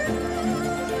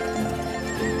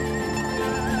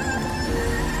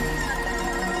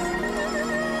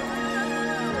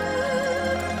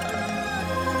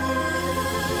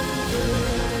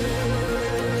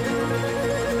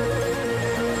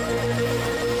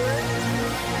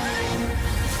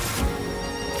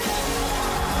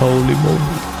 Holy moly.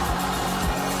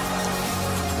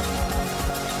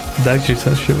 That actually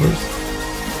sends shivers.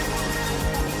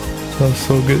 That was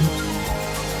so good.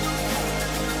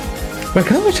 But I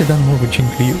kind of wish I'd done more with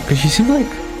Jingliu, because she seemed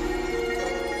like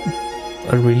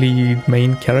a really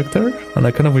main character, and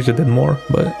I kind of wish I did more,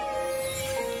 but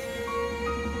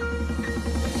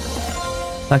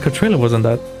like her trailer wasn't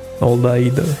that all that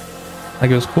either.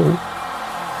 Like it was cool,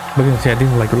 but you know, see, I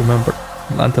didn't like remember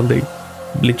until they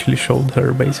literally showed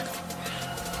her basic.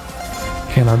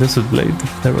 Okay, now this is Blade.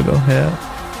 There we go. Yeah.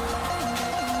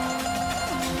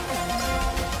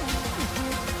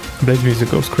 Blade music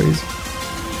goes crazy.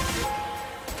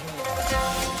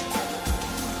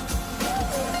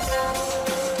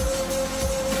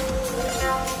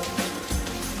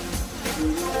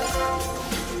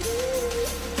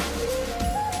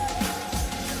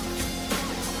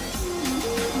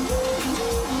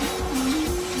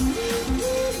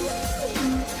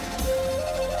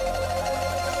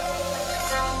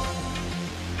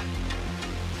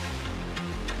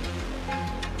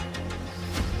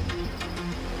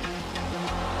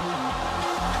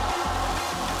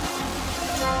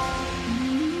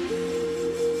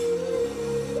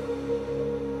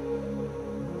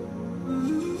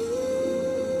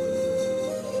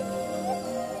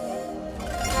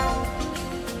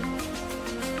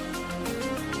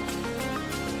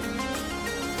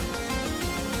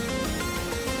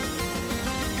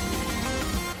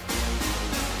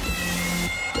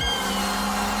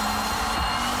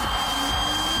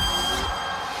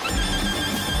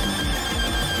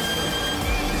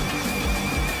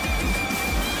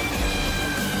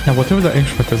 Now whatever the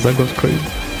instrument is, that goes crazy.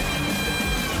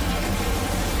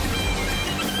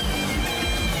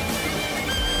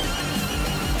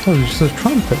 Oh, it's just a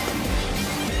trumpet.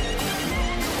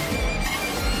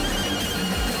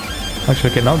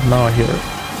 Actually, okay, now I hear it.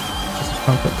 Just a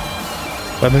trumpet.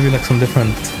 But maybe like some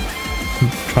different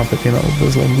trumpet, you know,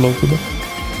 there's one blow to the...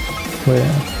 But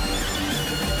yeah.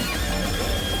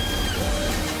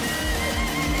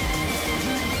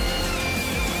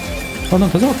 Oh no,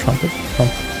 there's no trumpet.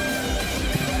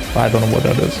 I don't know what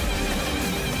that is.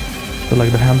 But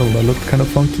like the handle that looked kind of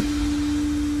funky.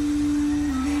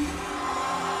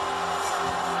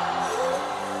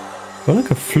 Or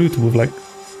like a flute with like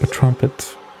a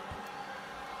trumpet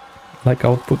like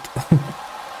output.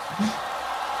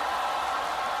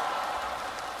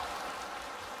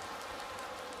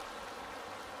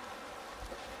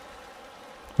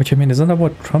 Which I mean, isn't that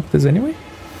what trumpet is anyway?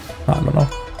 I don't know.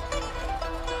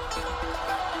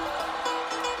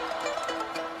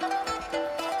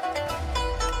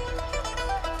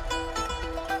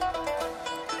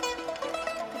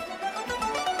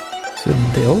 Is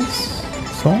it Dale's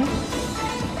song?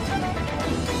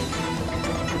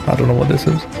 I don't know what this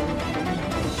is.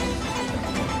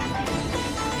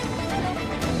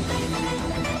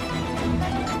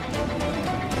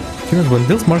 You know, when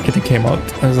Dale's marketing came out,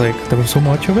 I was like, there was so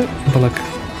much of it, but like,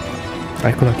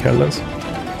 I couldn't care less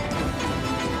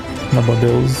about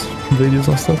Dale's videos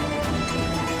and stuff.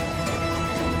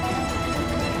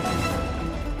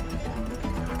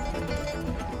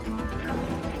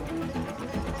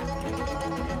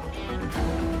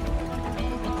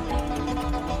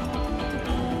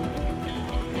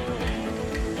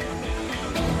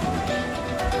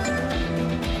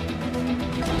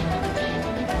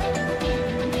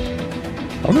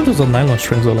 I wonder if those are nylon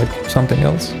strings or like something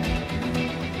else.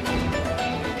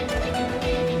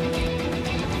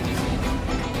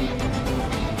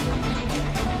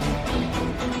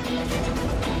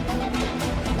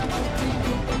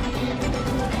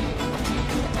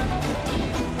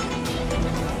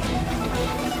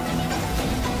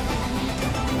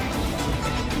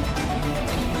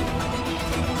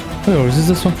 Oh, is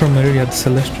this one from Myriad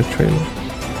Celestia trailer?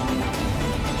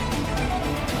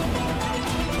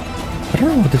 I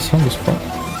don't know what this song is from.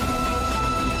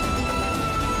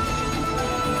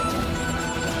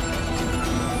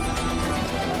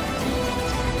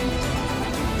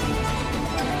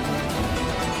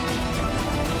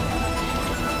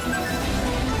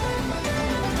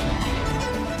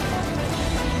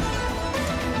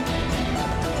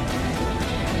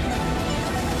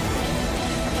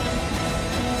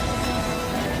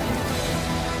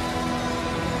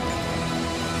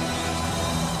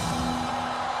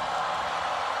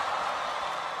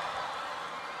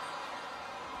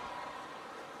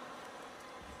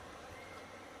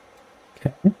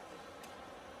 Okay.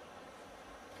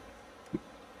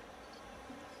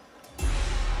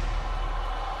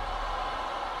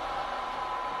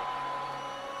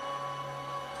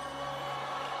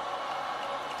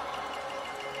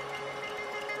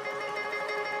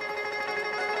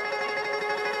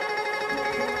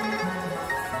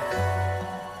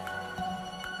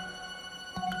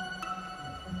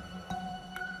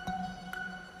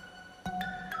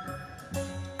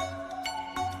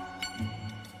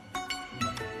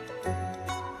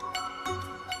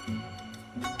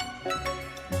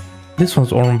 This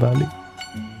one's Oran Valley.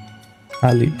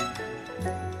 Ali.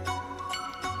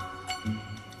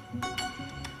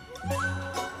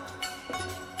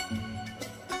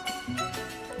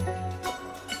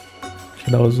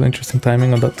 Okay, that was interesting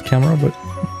timing on that camera, but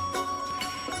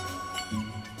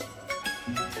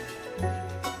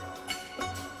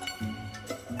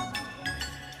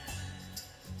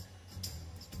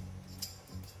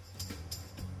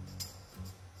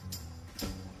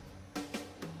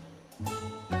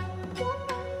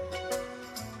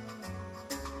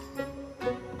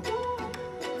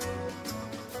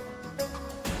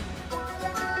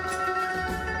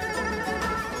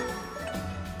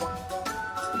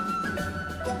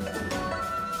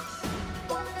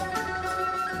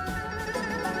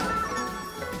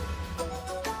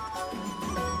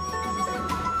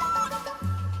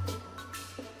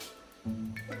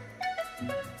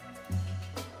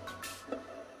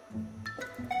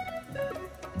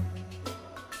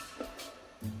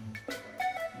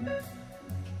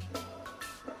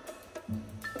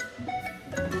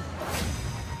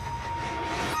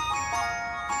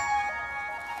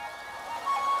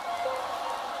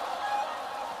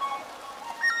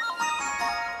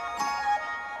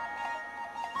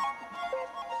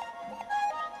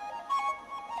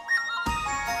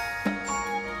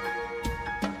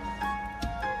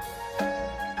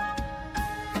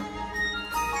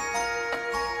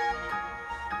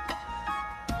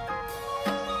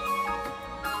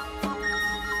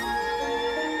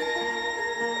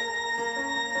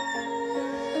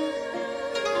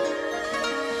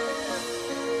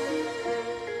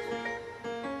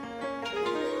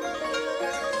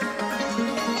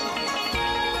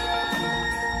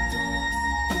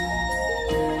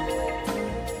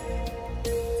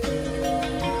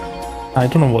I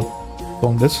don't know what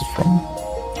song this is from.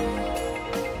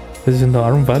 This is in the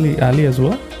Oran Valley alley as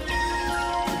well.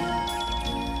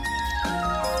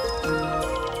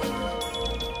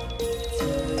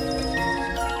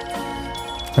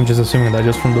 I'm just assuming that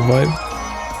just from the vibe.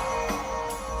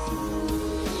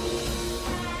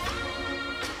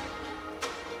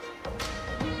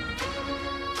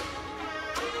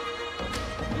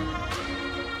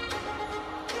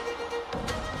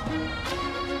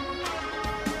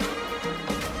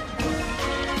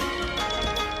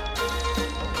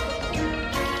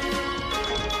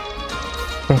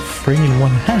 Free in one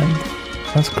hand.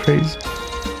 That's crazy.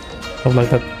 I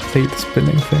like that plate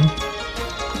spinning thing.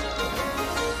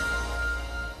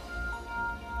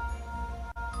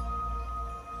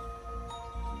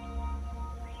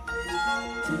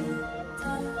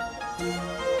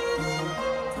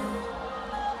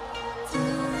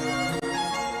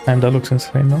 And that looks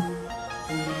insane, no?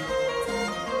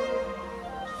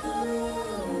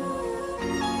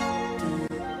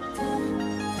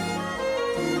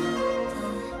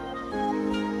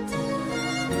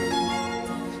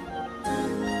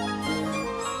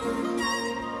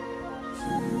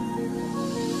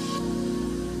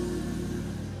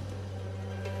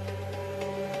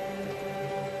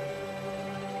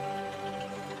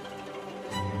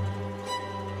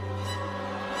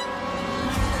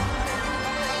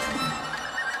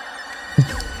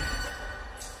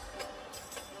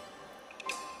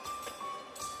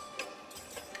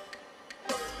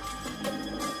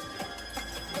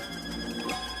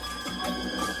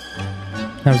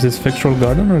 Now is this fictional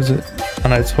garden or is it? Oh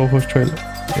no, it's Ho-Ho's trailer.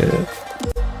 Yeah.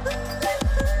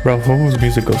 Bro, Ho-Ho's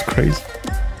music goes crazy.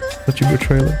 Such a good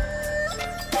trailer.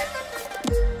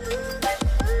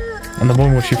 And the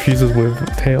moment when she fuses with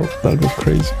Tail, that goes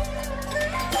crazy.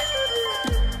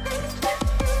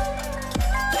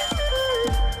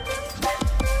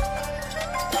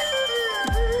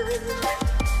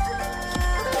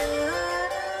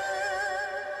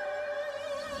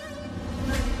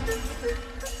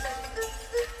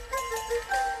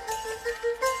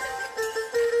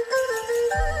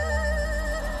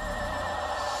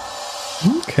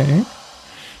 Okay,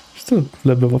 still a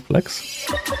little bit of a flex.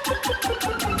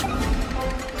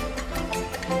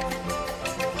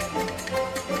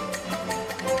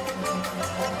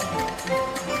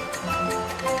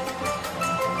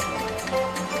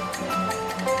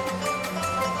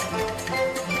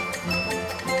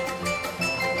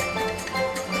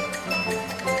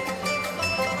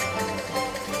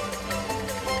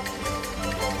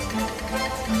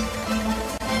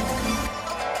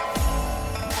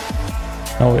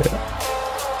 Oh yeah.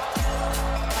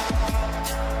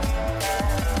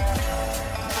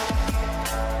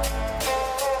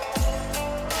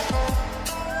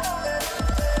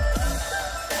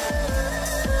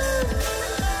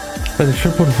 But they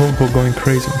should put Volvo going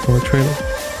crazy from the trailer.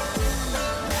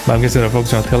 But I'm guessing they're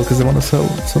focusing on Tail because they want to sell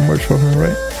some merch for him,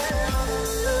 right?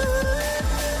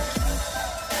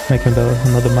 Make him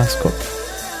another mascot.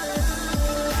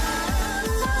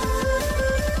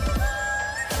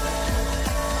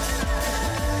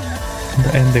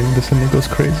 The ending, this ending goes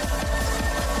crazy.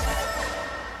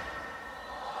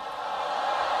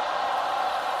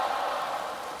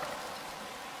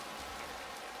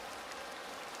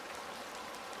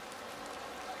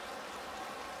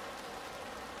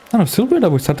 I don't know, still weird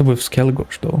that we started with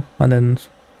Skelgosh though, and then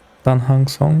Dan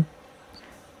Hang's song.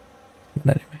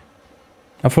 But anyway,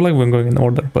 I feel like we're going in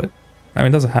order, but I mean,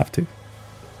 it doesn't have to.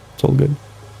 It's all good.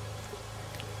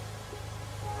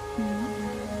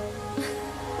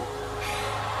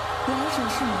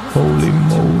 Holy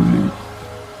moly.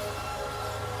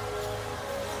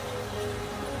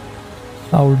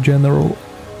 Our general.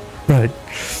 Right.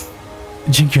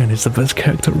 Jingyuan is the best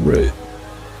character, right?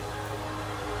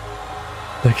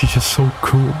 Like, he's just so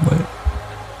cool, man.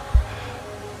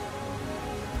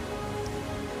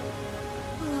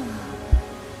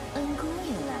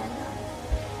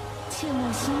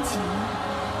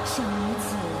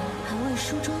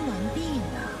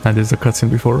 And there's a cutscene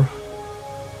before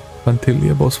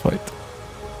Fantilia boss fight.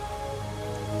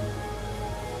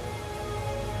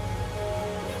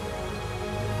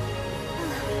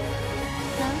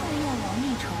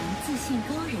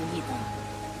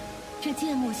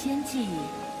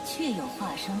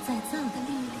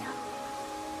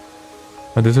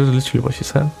 But this is literally what she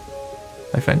said,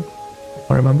 I think.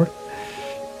 I remember.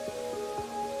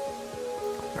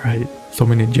 Right, so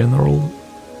many general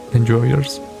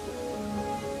enjoyers.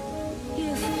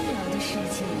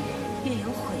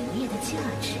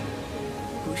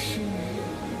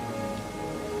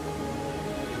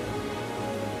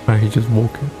 Right, he's just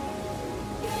walking.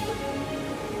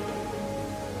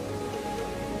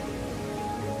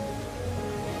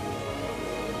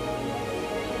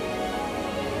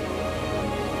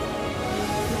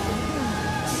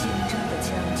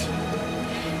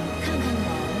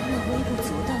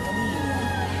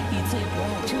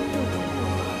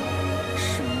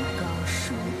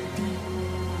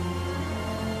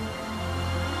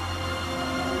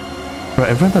 Right,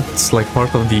 I read that's like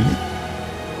part of the...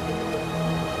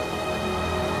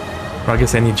 Or I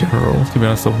guess any general, to be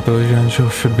honest, of the television show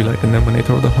should be like an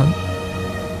emanator of the hunt.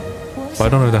 But I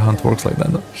don't know if the hunt works like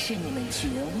that though.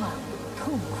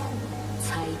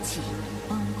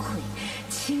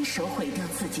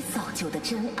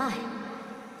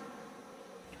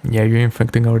 Yeah, you're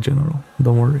infecting our general,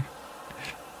 don't worry.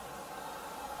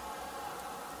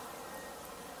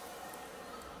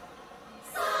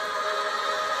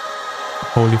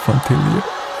 Holy Fantilia.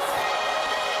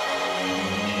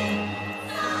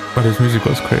 But his music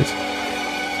was crazy.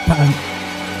 Man,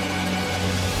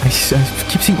 I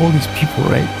keep seeing all these people,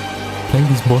 right, playing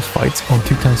these boss fights on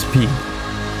 2x speed.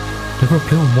 They were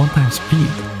playing on 1x speed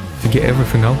to get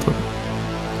everything out of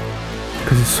it.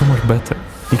 Because it's so much better.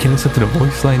 You can listen to the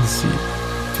voice lines,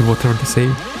 to whatever they say.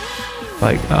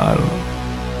 Like, I don't know.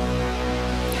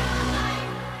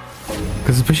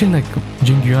 Because especially like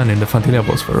Jingyuan in the Fantilia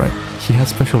boss fight, right? He has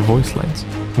special voice lines,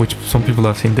 which some people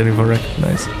I've seen didn't even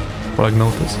recognize or like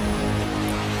notice.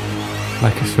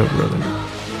 Like I should, really.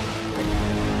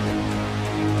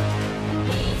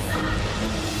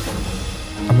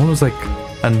 I'm always like,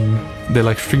 and they're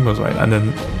like streamers, right? And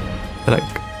then like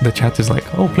the chat is like,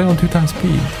 oh, play on 2x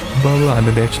speed, blah blah, and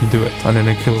then they actually do it, and then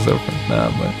it kills everything. Nah,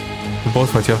 but the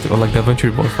boss fight you have to, or like the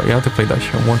adventure boss fight, you have to play that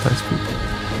shit on 1x speed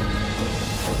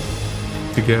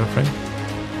to get a friend.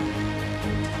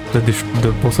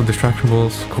 The boss of distraction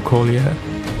balls, Cocolia,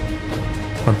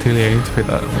 Fantilia, you need to play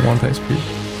that on 1x speed.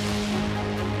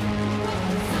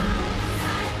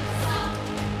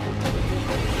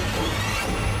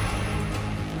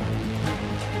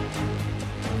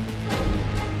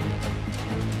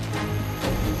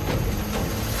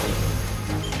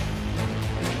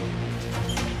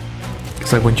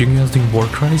 It's like when Jingyuan's doing war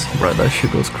cries, bro, that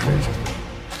shit goes crazy.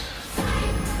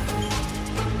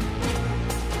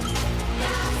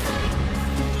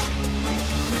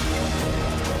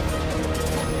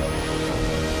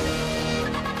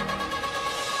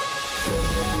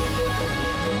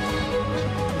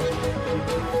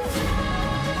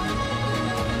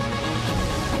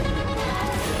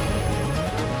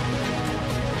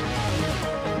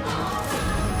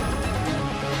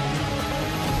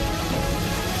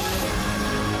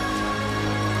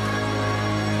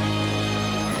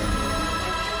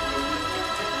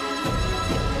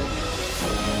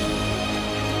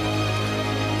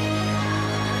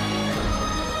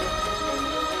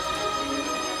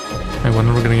 Okay, we're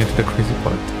never getting into the crazy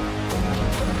part.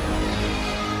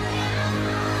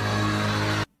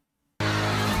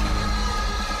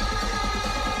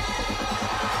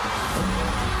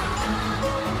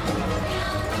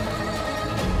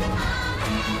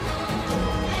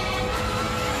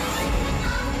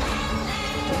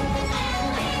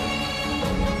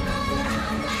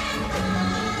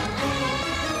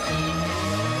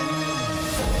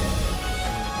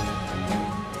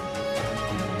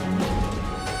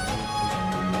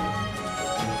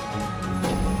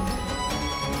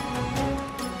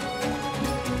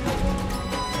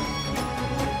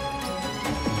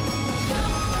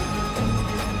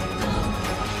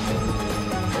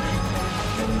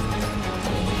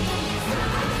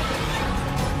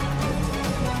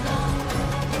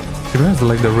 It has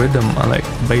like the rhythm and like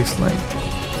bass line.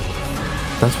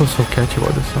 That's what's so catchy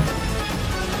about this song.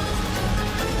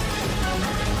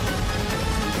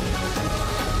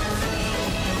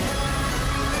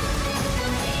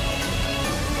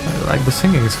 Like the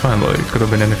singing is fine, but it could have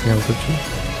been anything else actually.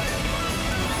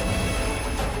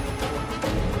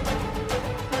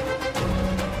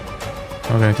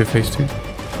 I'm going to phase 2.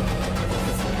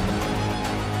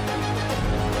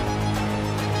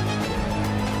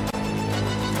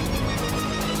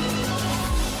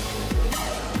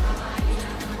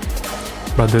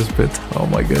 But this bit, oh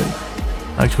my god,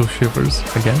 actual shivers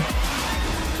again.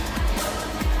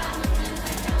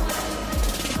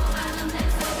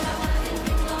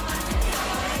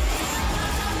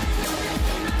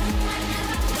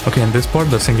 Okay, in this part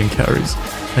the singing carries.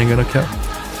 Ain't gonna cap.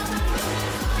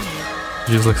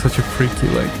 Just like such a freaky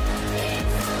like,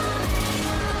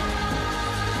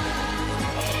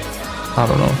 I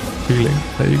don't know, feeling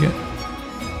that you get.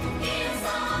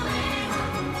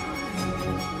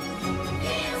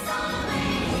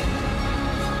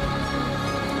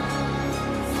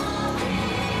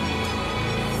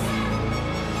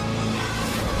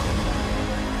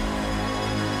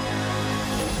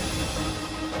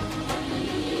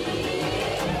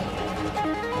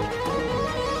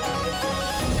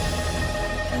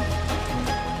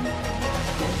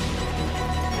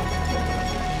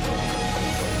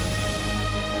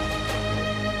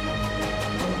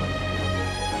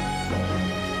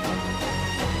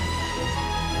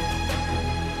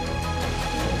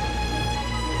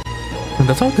 And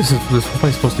that's how this fight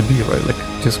is supposed to be, right?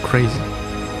 Like, just crazy.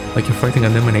 Like you're fighting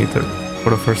an Eliminator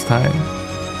for the first time.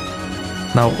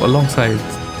 Now, alongside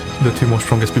the two most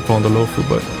strongest people on the Lofu,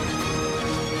 but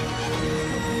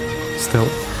still,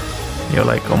 you're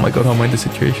like, oh my god, how am I in this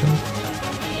situation?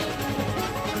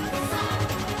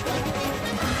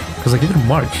 Because like even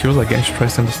March, she was like getting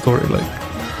stressed in the story, like,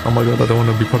 oh my god, I don't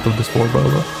want to be part of this war, blah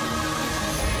blah.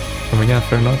 I mean, yeah,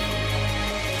 fair enough.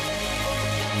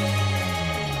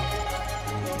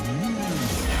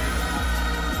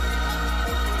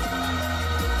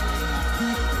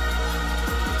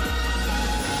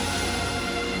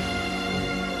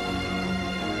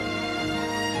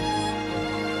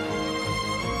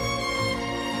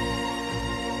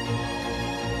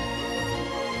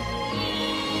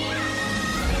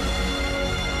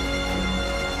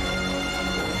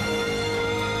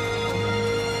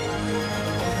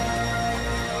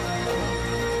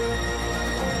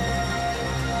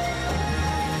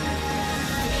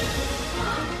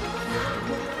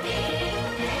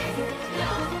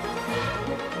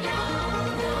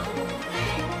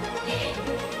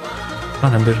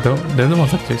 Man, and they're the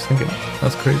ones actually singing.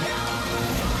 That's great.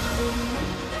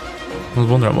 I was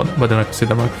wondering about that, but then I could see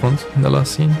the microphones in the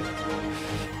last scene.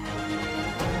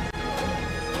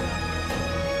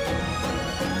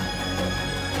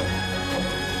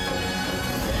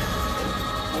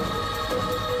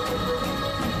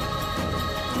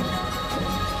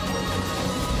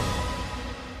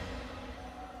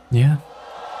 Yeah.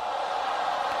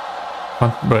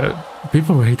 But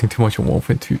people were hating too much on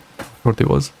 1.2. Short it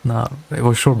was. Nah, it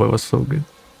was short, but it was so good.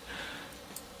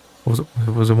 Was it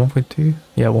 1.2?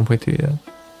 Yeah, 1.2, yeah.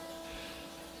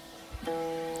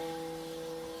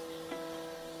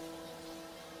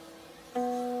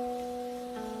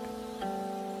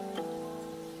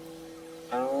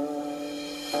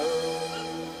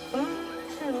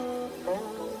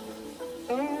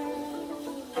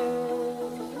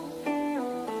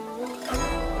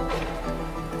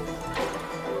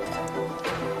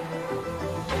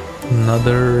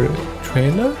 Another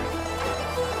trailer?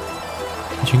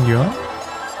 Jingyuan?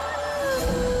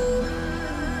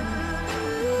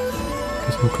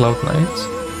 Okay, some Cloud Knights.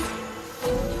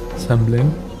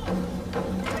 Assembling.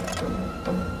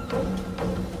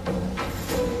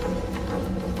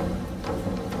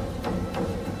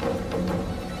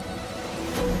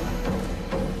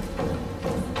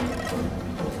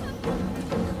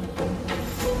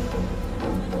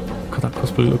 but that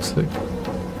cosplay looks sick.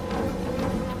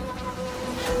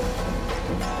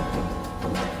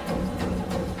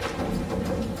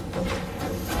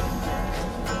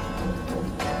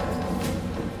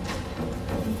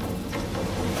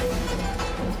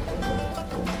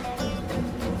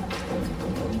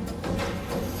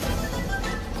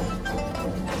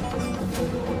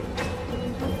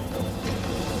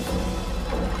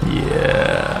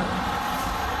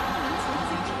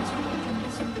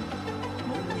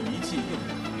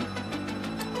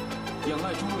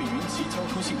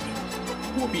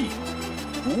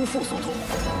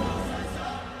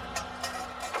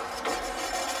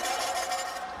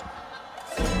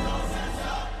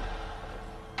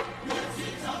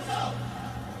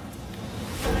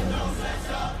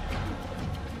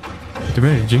 To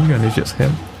me, Jingan is just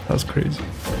him. That's crazy.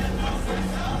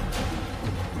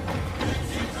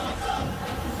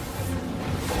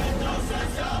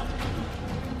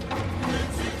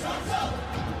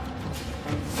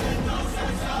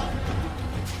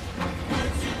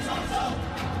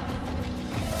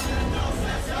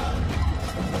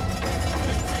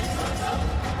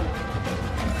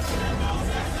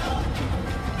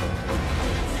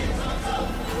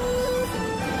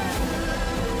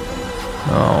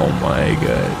 Oh my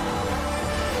god.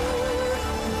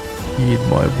 Heed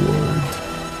my word.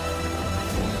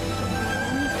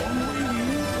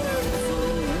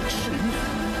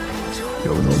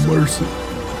 Yo, no mercy.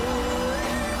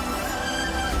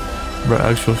 Bro,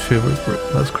 actual shivers, bro.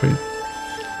 That's crazy.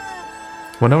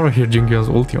 Whenever I hear Jingyu's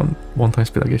ulti on 1 time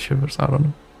speed, I get shivers. I don't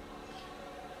know.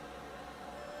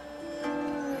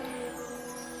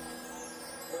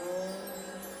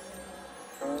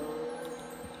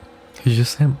 He's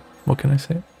just him. What can I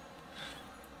say?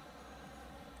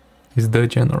 He's the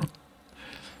general.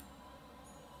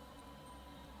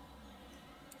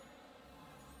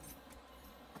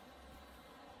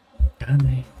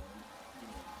 Gane.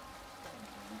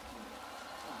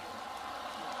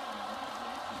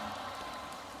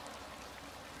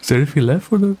 Is there if he left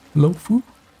for the low food?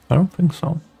 I don't think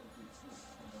so.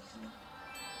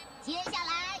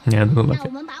 Yeah, I don't like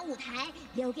it.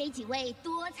 留给几位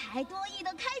多才多艺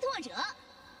的开拓者，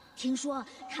听说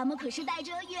他们可是带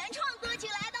着原创歌曲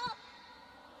来的哦。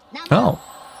那么，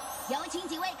有请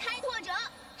几位开拓者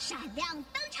闪亮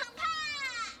登场吧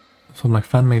Some like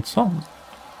fan-made songs.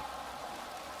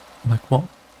 Like what?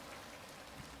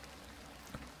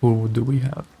 Who do we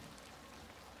have?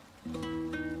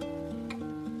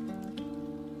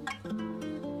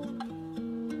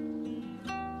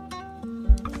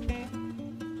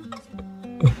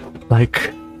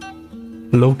 Like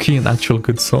low-key an actual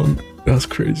good song. That's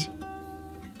crazy.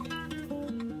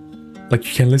 Like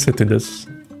you can listen to this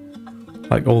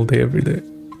like all day, every day.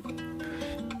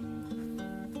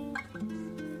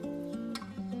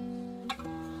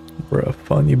 Bruh,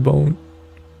 funny bone.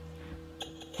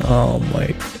 Oh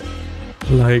my,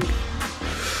 like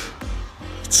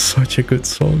it's such a good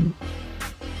song.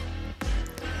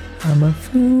 I'm a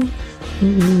fool.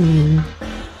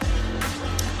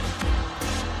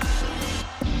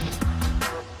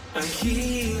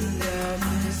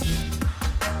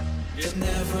 It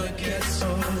never gets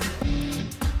old.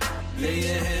 Lay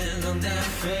your hand on that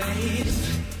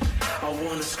face. I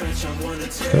wanna scratch, I wanna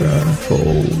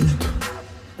Unfold.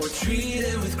 or treat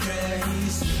it with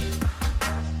grace.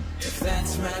 If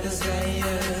that's my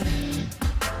desire,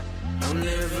 I'll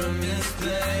never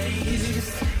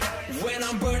misplace. When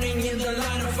I'm burning in the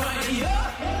line of fire.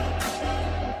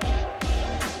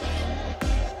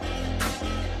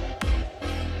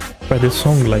 But this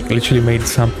song like literally made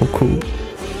sample cool.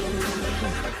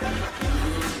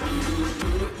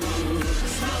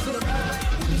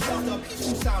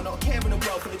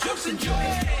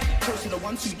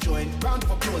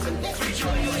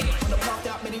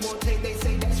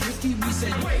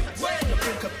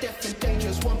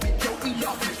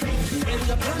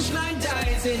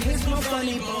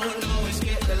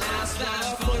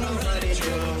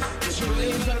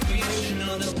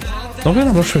 Okay,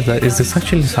 I'm not sure if that is this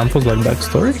actually samples like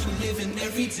backstory.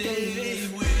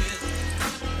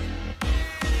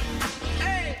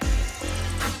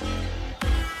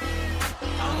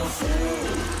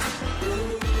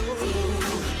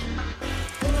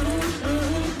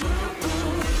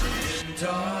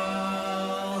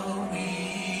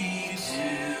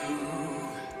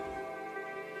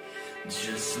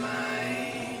 Just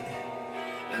might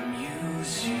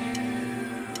amuse you.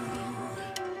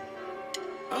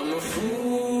 I'm a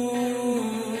fool.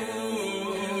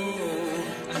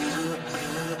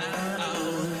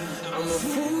 I'm a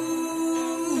fool.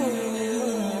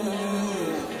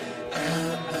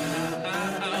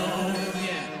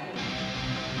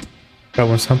 That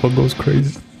one sample goes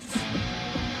crazy.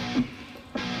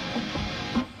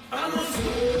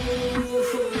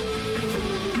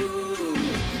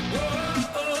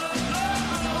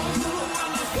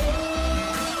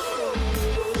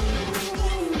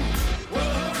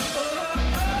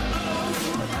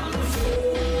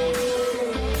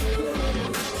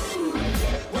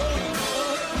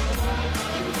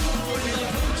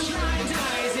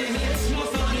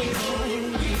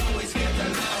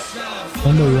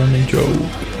 On the running joke.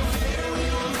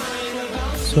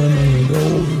 So many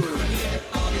gold.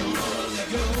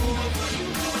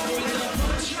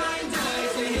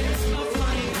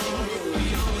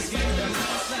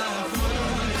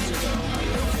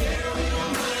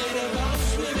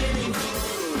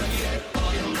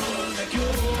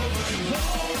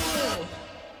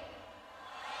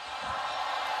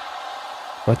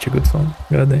 Such a good song.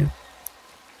 God damn.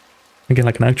 Again,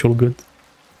 like an actual good,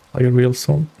 like a real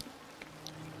song.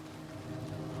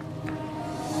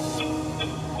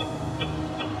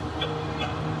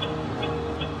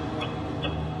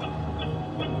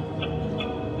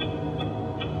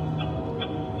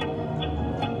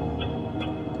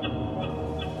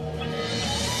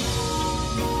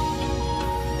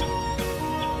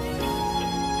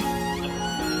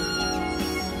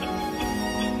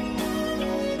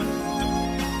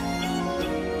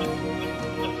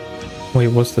 Wait,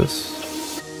 what's this?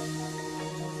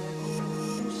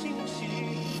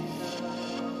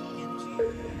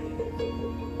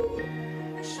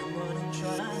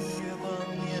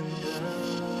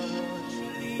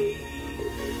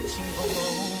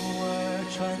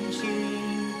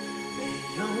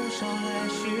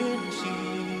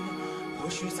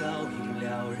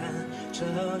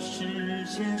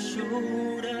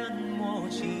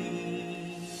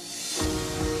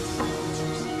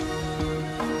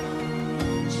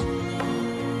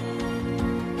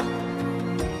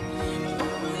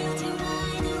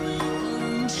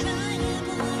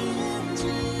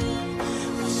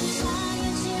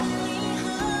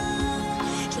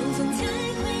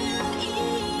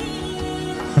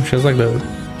 She has like the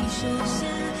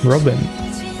Robin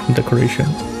decoration.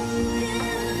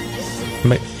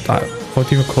 What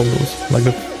do you call those? Like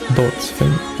the dots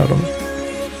thing? I don't know.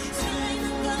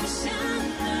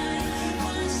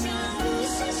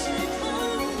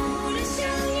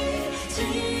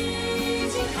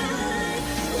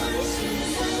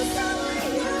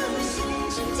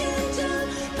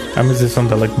 I miss this song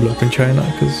that like blew up in China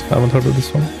because I haven't heard of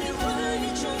this one.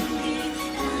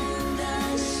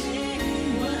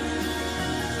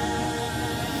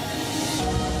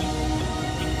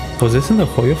 Was this in the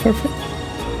Hoyo Fair thing?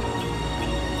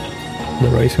 The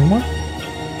racing one?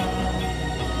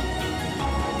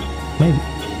 Maybe.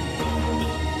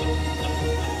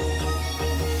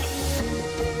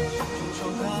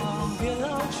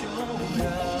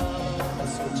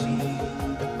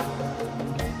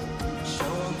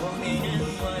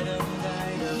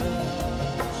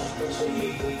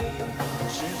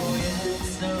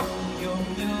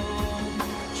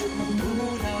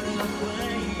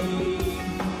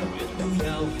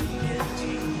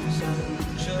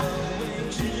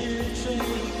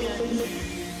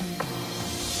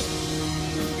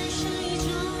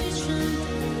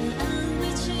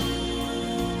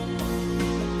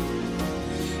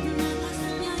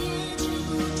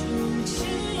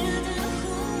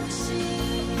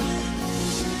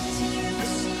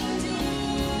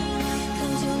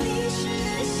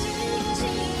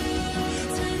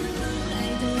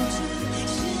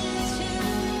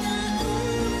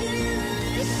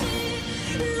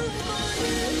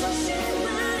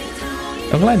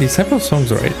 I'm like these type of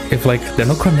songs, right? If like they're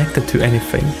not connected to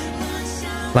anything,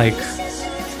 like,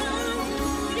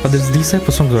 but there's these type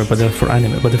of songs, right? But they're for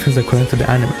anime. But the things that connect to the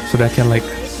anime, so that I can like,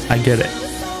 I get it.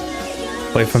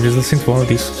 But if I'm just listening to one of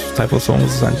these type of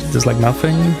songs and there's like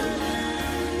nothing,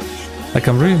 like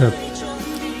I'm reading the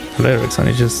lyrics and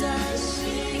it's just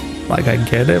like I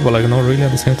get it, but like not really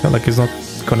at the same time. Like it's not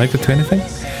connected to anything.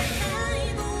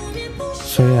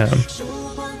 So yeah.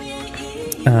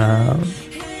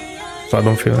 So I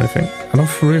don't feel anything. I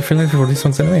don't really feel anything for these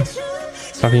songs anyway.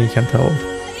 So I think you can tell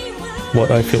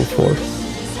what I feel for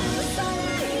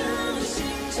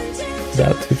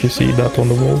that if you see that on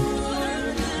the wall.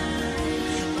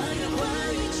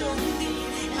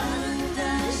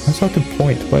 That's not the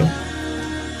point, but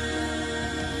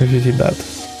if you see that.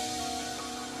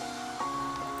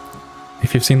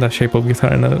 If you've seen that shape of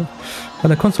guitar at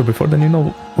a concert before, then you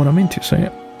know what I'm into, so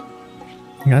yeah.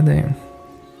 God damn.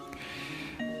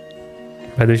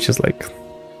 But it's just like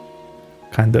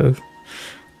kind of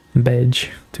beige,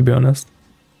 to be honest.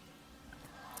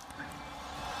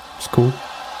 It's cool.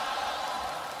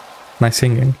 nice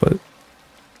singing, but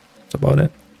that's about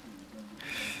it.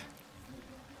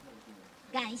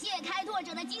 感谢开拓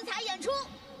者的精彩演出，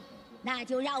那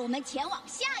就让我们前往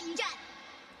下一站，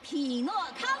匹诺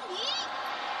康尼。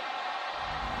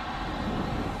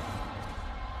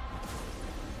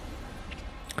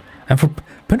And for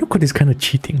Pinocchio is kind of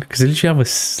cheating because they literally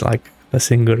have a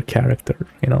singer character,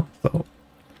 you know. So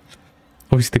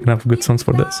obviously they can have good songs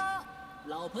for this.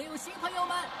 老朋友、新朋友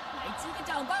们，来击个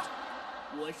掌吧！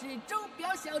我是钟表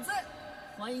小子，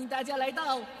欢迎大家来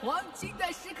到黄金的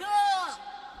时刻。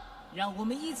让我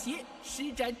们一起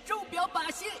施展钟表把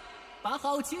戏，把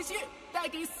好情绪带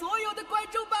给所有的观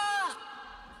众吧。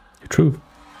True.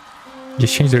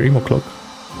 Just change their emo clock.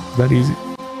 That easy.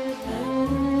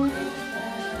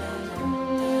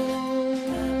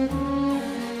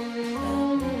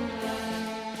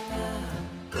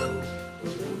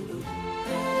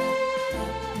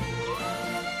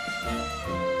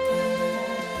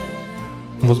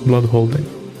 Was blood holding?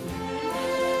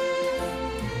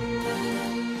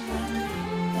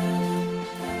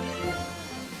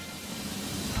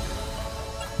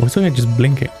 What's the guy just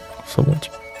blinking so much?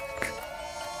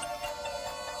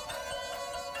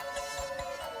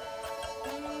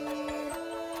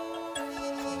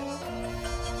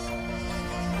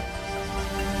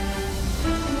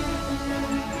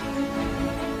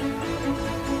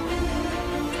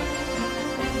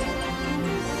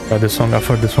 This song, I've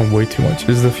heard this song way too much.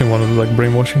 This is definitely one of the like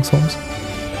brainwashing songs.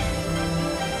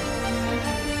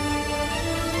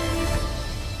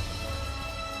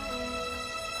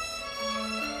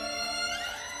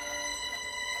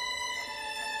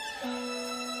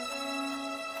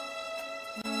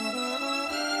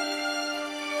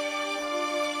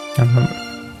 I remember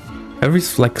every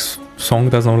like song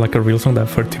that's not like a real song that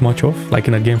I've heard too much of, like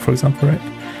in a game, for example, right?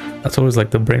 That's always like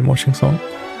the brainwashing song.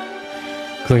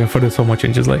 Because like I've heard it so much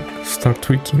and just like start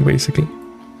tweaking basically.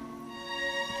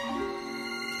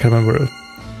 I remember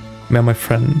me and my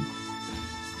friend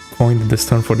coined this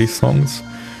term for these songs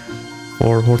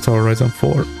for Forza Horizon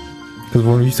 4. Because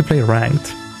when we used to play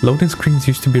ranked, loading screens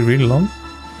used to be really long.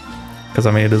 Because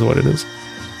I mean it is what it is.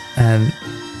 And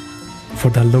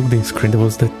for that loading screen there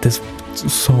was this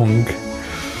song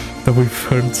that we've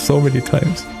heard so many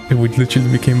times. And we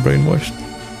literally became brainwashed.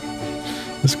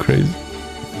 It's crazy.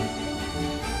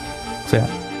 So yeah,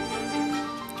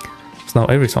 so now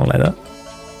every song like that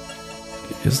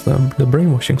is the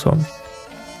brainwashing song,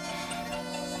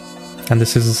 and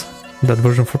this is that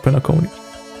version for Pinocchio.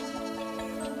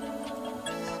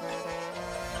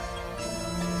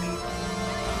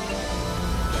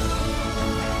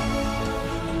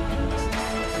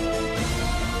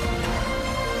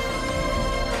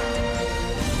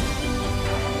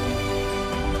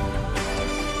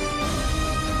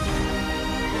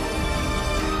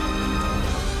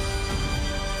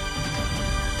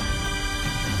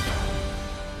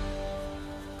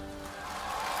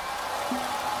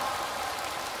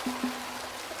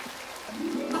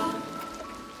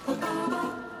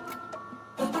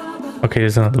 Okay,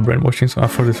 there's another brainwashing song.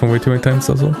 I've heard this one way too many times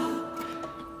as well.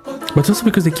 But it's also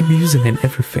because they keep using it in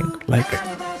everything. Like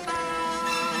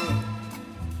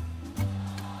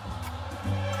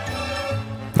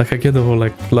I get the whole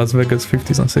like Las Vegas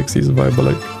 50s and 60s vibe, but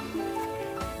like,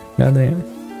 goddamn.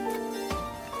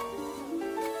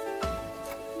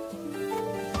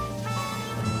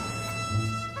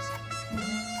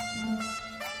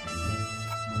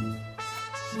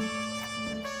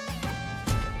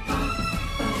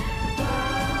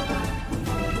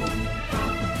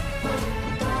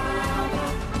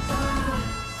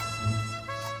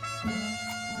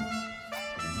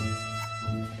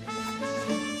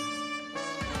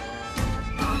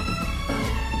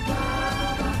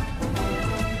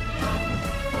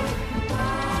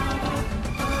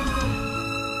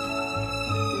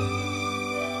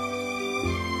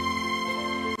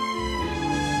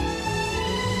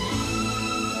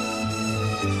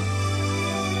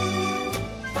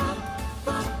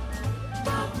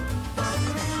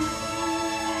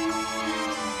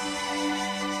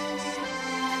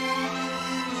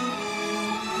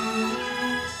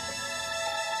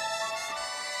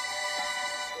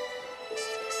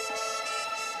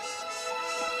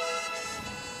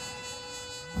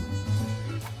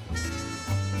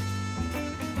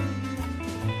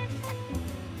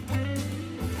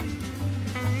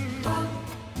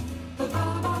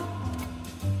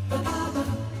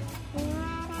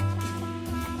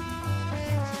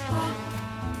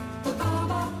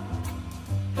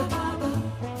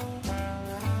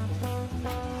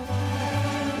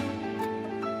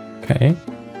 Okay.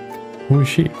 Who is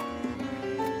she?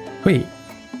 Wait.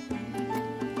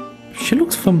 She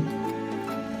looks from...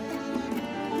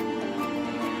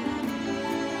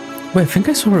 Wait, I think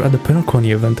I saw her at the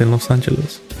Pinocchio event in Los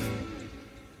Angeles.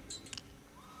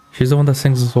 She's the one that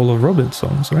sings all of Robin's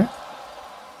songs, right?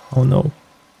 Oh no.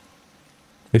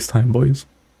 It's time, boys.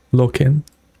 Lock in.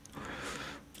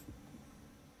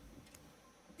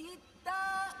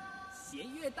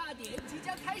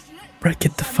 Break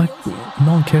it the fuck.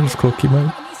 No one cares, Cloaky,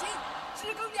 man.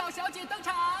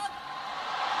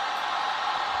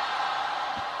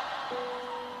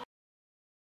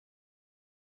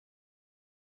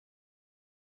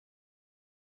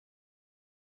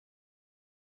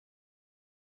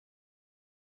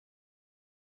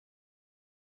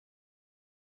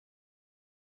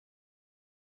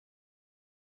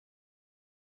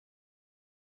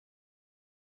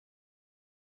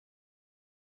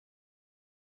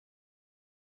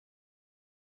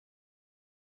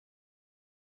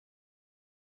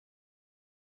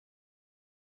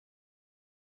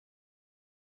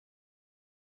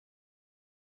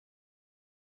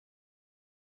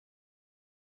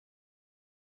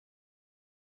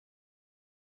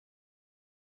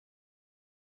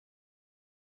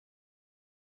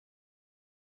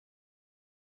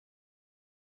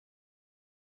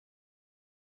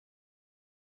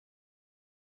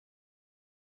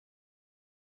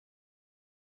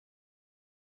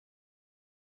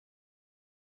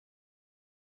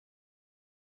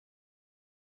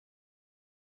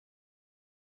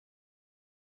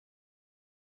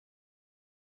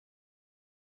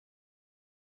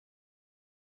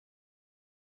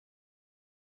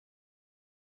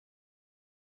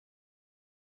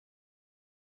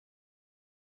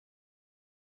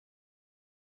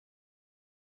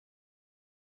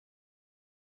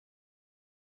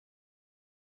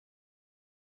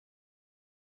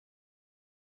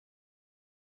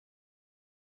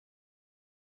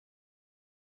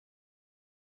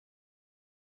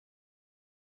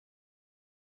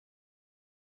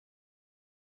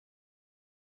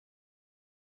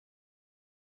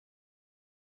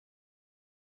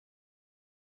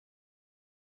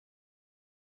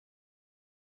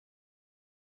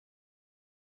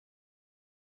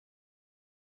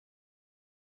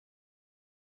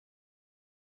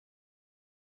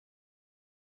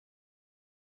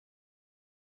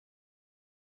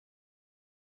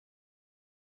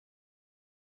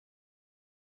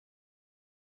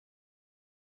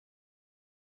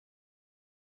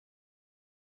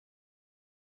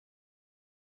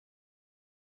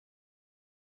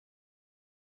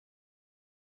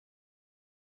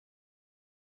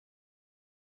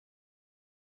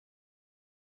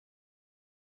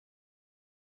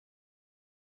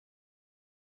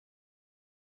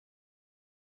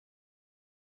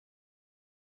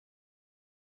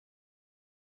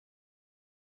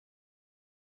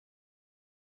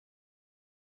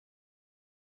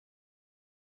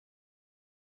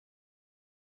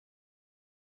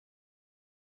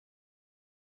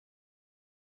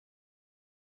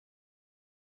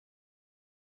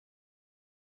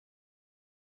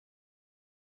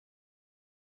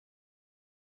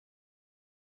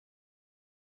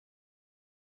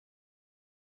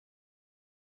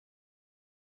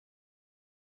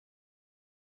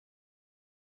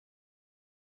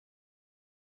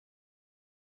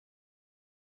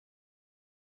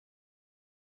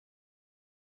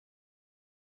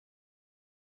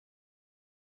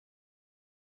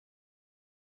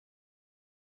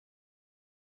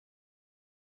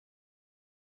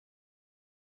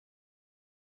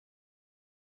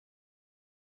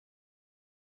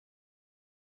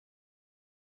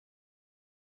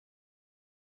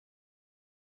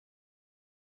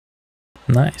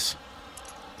 Nice.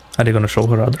 Are they gonna show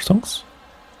her other songs?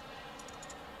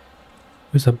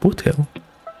 Where's a boot hill?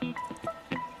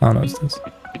 Oh no, it's this.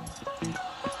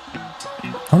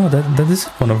 Oh no, that is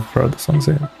one of her other songs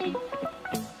here.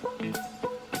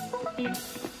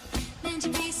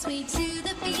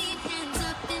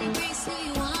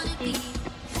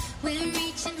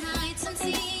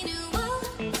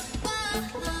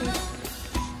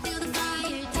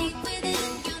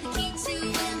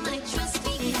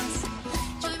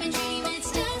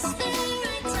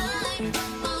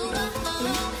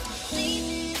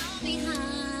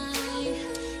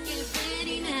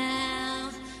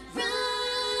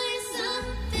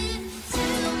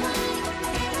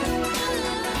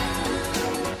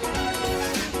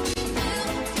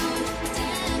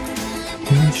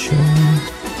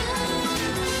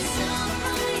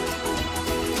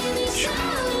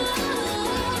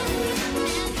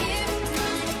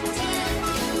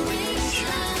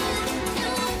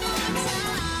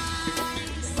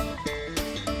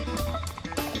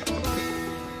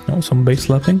 Oh, some bass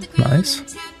slapping, nice.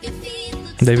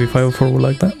 Davey 504 would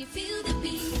like that.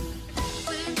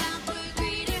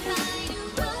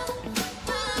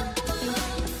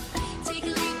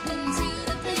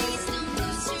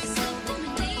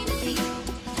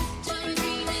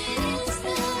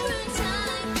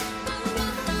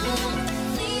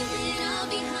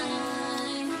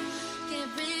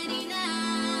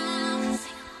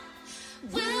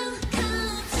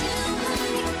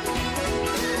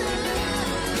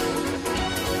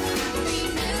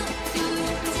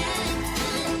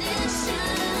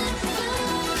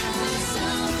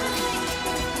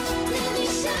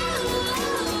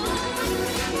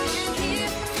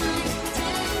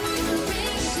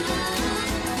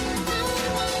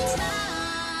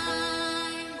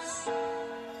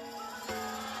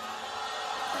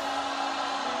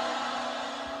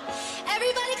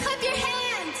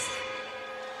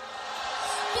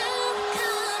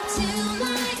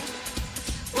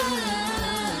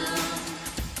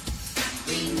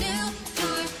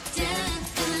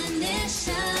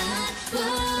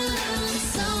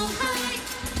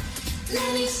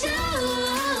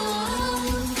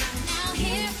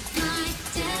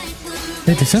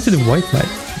 Hey, they sent to the White Knight.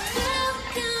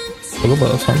 Forgot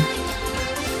about that one.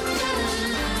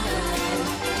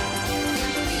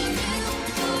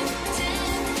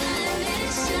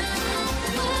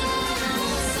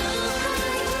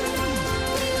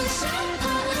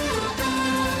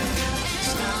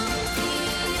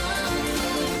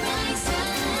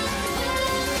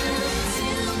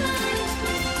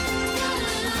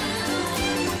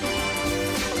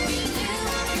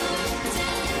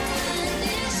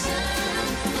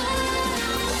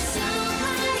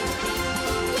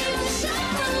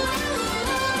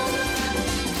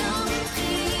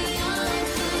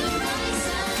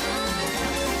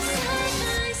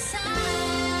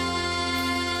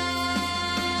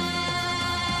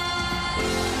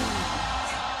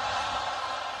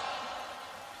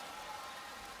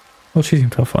 Well, she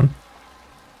seemed to have fun.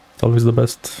 It's always the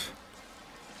best,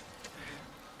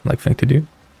 like, thing to do.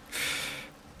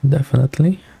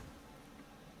 Definitely.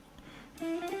 I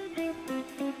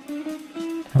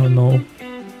don't know.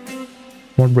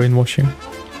 More brainwashing.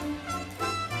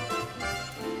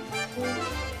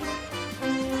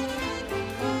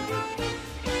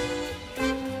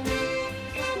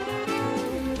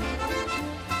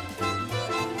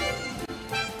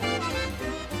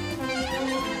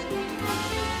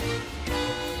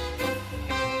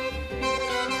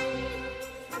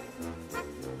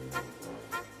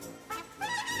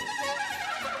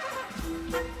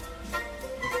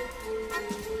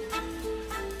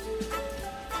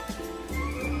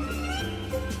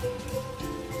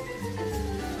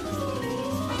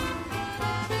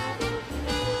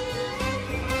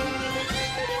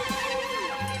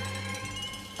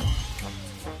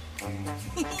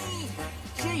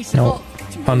 No,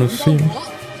 哈努兄，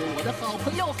我的好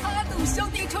朋友哈努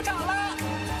兄弟出场了。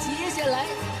接下来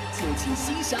就请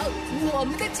欣赏我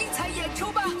们的精彩演出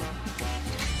吧。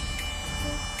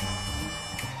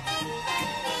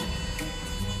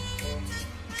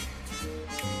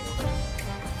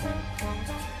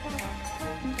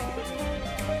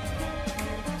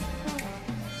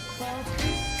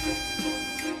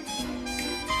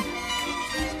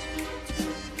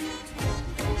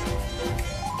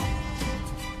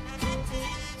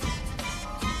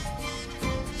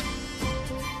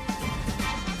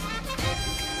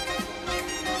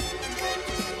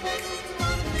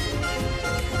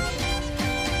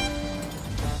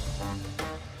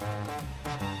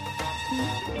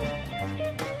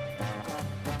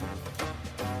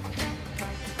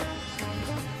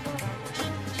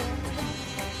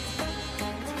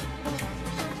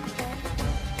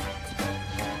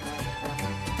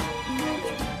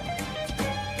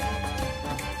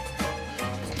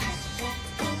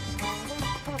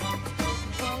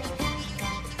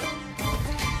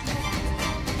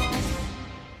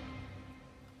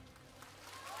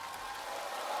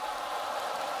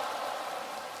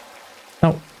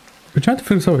Now, we're trying to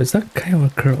figure this out. Is that guy or a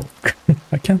girl?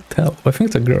 I can't tell. I think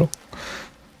it's a girl.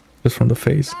 Just from the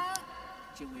face.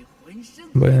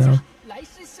 But yeah.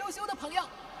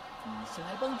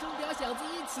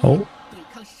 Oh.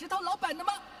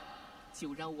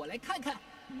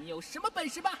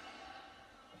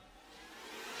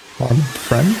 Armed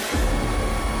friend?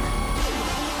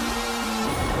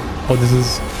 Oh, this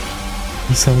is...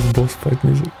 This sounds boss fight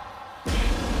music.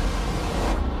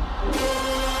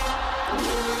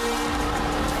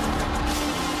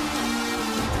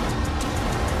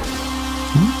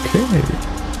 Okay.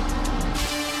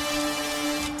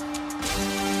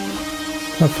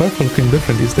 Now Firefly looking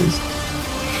different these days.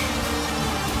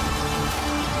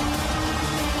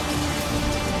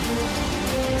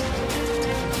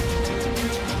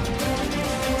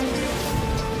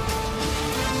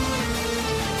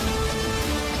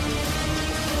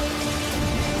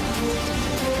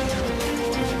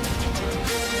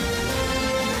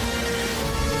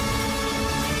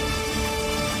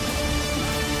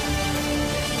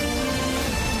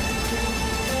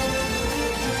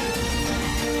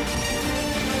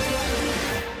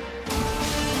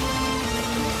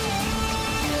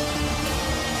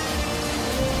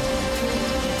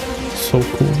 So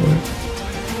cool, man.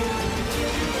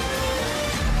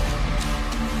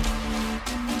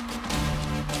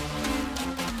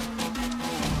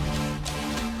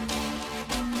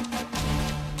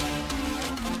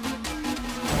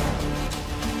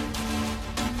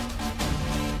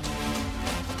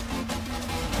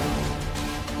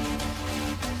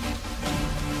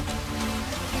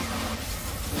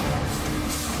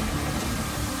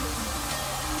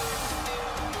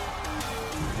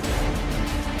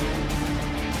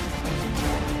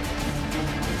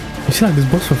 You see, like this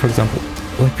boss fight, for example,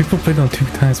 like people played on 2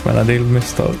 times, man, and they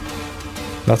missed out.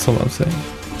 That's all I'm saying.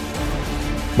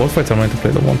 Boss fights are meant to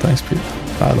play the 1 time speed.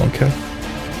 I don't care.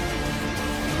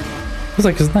 It's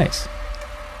like, it's nice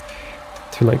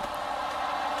to like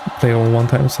play on one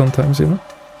time sometimes, you know?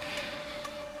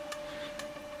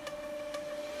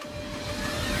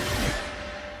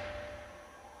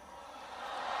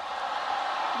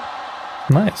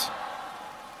 Nice.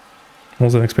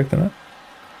 Wasn't expecting that.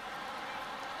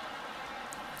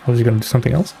 Was he gonna do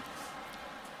something else?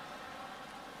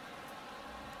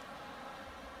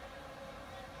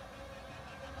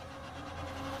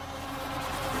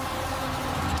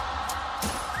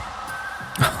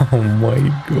 Oh my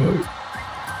god.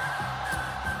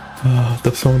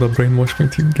 The song that brainwashed me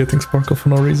to getting Sparkle for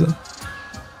no reason.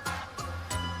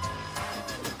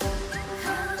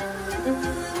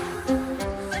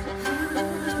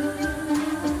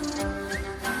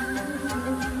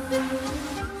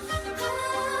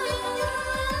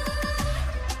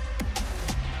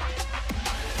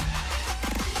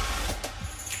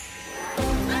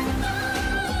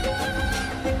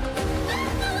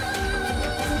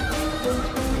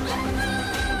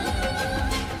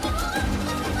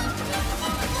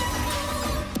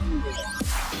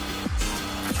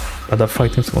 But that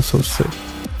fighting was so sick.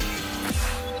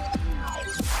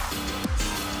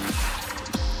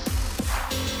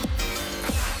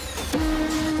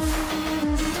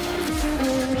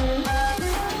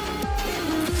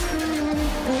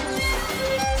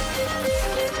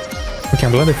 Okay,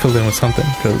 I'm glad they filled in with something,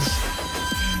 because...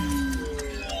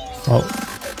 Oh.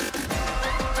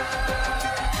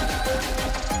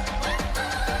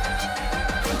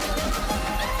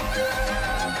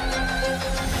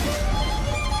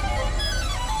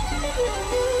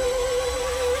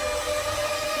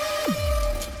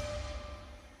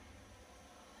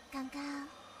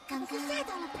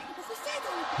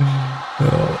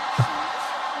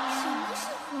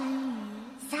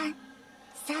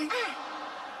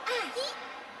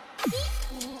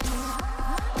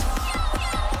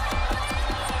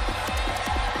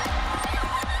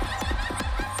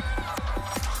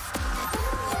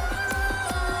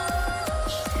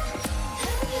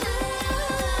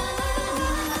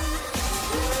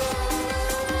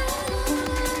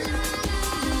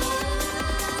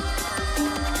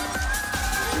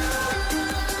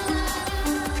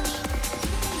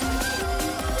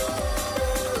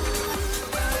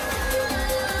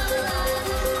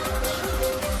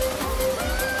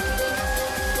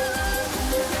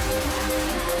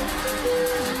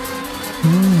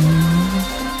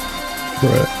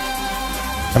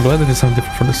 I'm glad they did something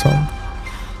different for the song.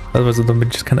 Otherwise it would be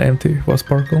just kinda empty without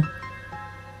Sparkle.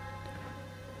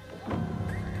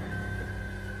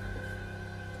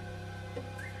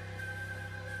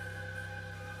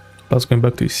 I was going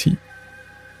back to C.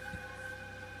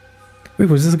 Wait,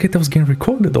 was this a game that was getting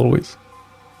recorded always?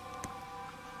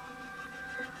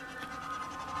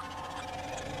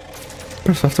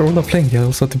 Perhaps after all that playing, he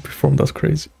also had to perform, that's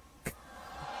crazy.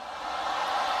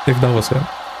 If that was him.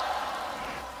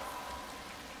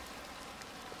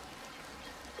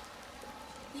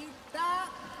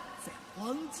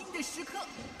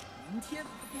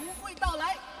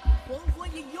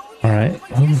 Alright,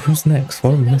 who's next?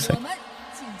 What are we missing?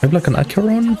 Maybe like an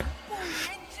Acheron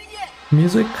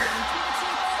music?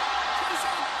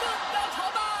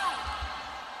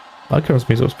 Acheron's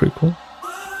music was pretty cool.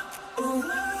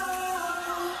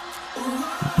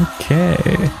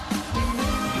 Okay.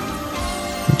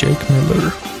 Jake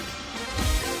Miller.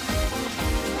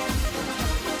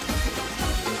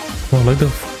 Oh, I like the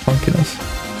funkiness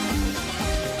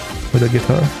with the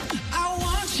guitar. I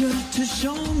want you to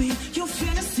show me your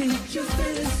fantasy.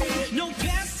 No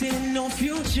past and no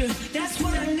future. That's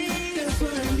what I need.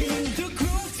 The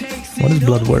groove takes What is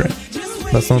Blood wearing?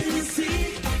 That's not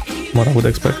what I would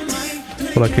expect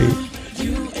for like a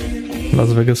Las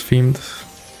Vegas themed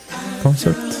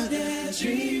concert.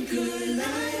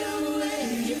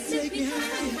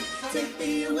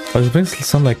 But it makes it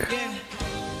sound like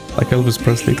Elvis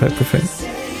Presley type of thing.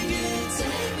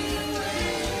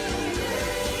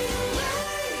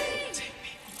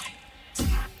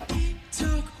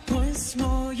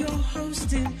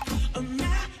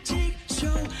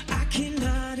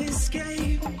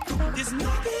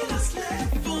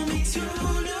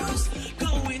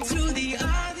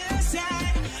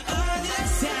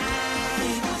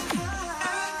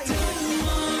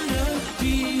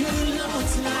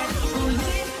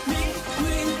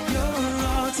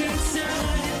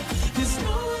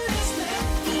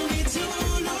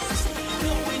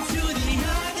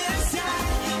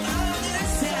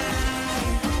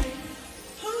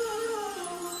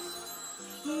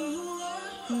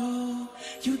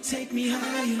 Take me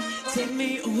higher, take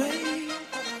me away.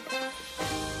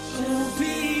 Oh,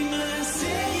 be my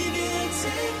savior,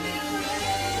 take me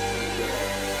away.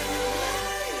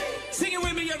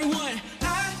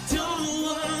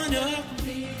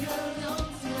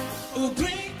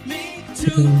 to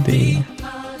the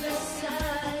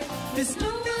There's no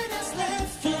one else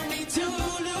left for me to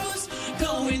lose.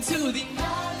 Going to the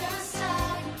other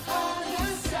side, other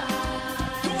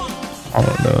side. Come on.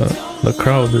 oh, the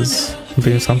crowd is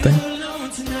doing something. Alone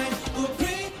tonight will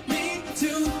bring me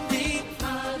to the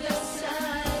other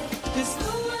side. There's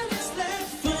no one else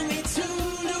left for me to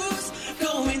lose.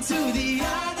 Going to the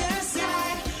other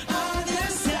side, other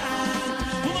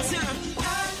side. One more time.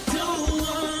 I don't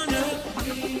wanna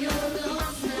be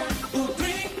alone tonight. Will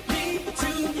bring me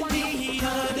to the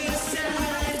other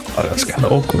side. Oh, that's kind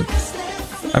of awkward.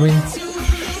 I mean,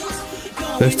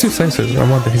 there's two senses. One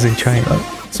that he's in China,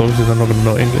 so obviously they're not gonna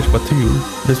know English. But two,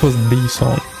 this was the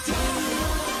song.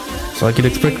 So like you'd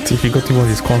expect if you go to one of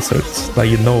these concerts that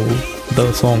you know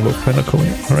the song of Pinnacle,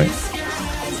 right?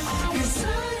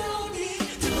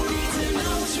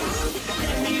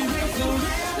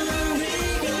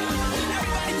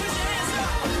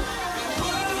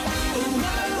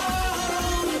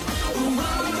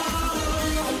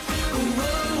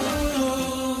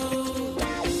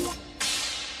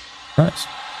 Nice.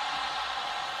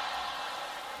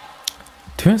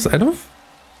 To be honest,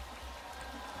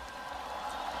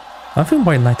 I think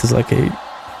White Knight is like a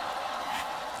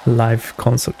live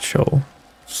concert show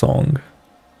song.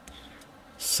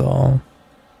 So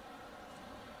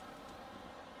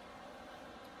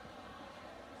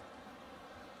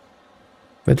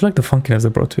I do like the funkiness they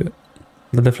brought to it.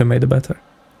 That definitely made it better.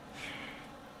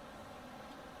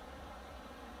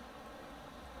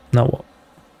 Now what?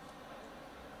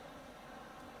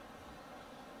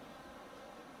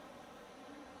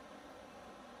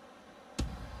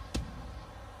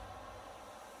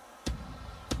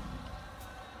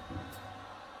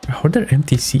 How are there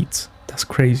empty seats? That's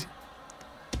crazy.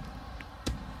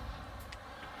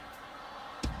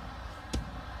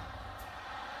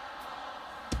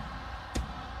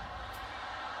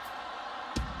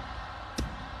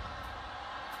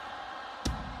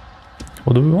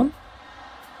 What do we want?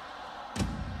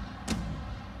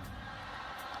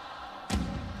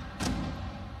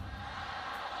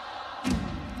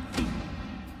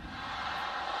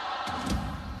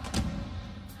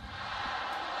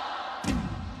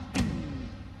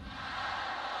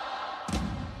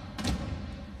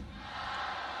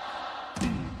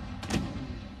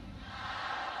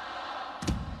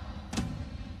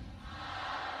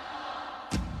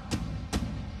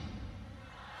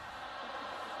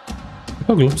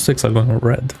 Oh, glow sticks are going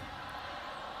red.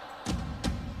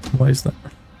 Why is that?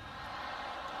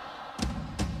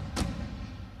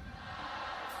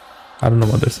 I don't know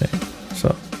what they're saying,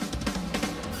 so.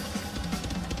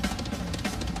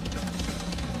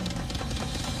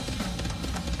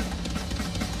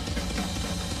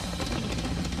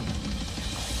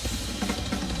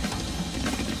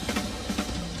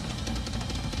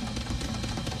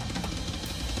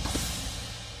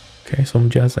 Okay, some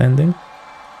jazz ending.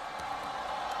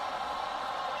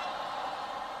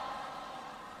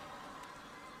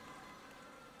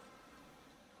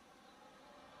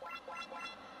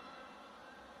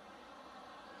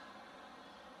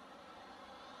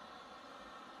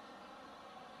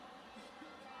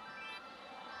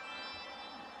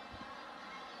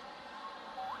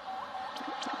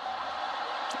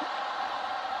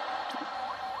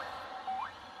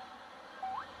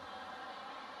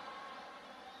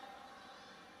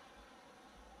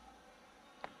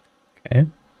 Okay.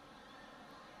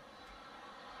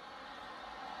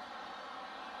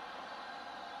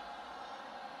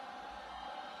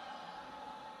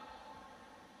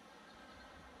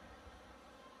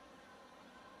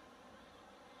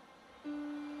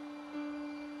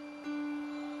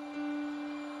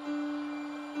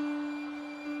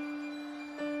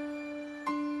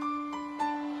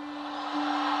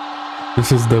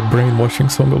 This is the brainwashing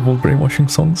song of all brainwashing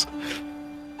songs.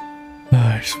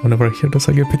 Whenever I hear this,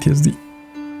 I get PTSD.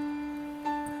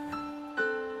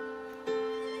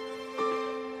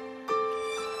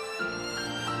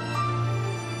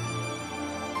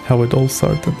 How it all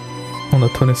started on the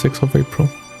 26th of April.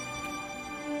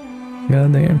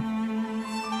 God damn.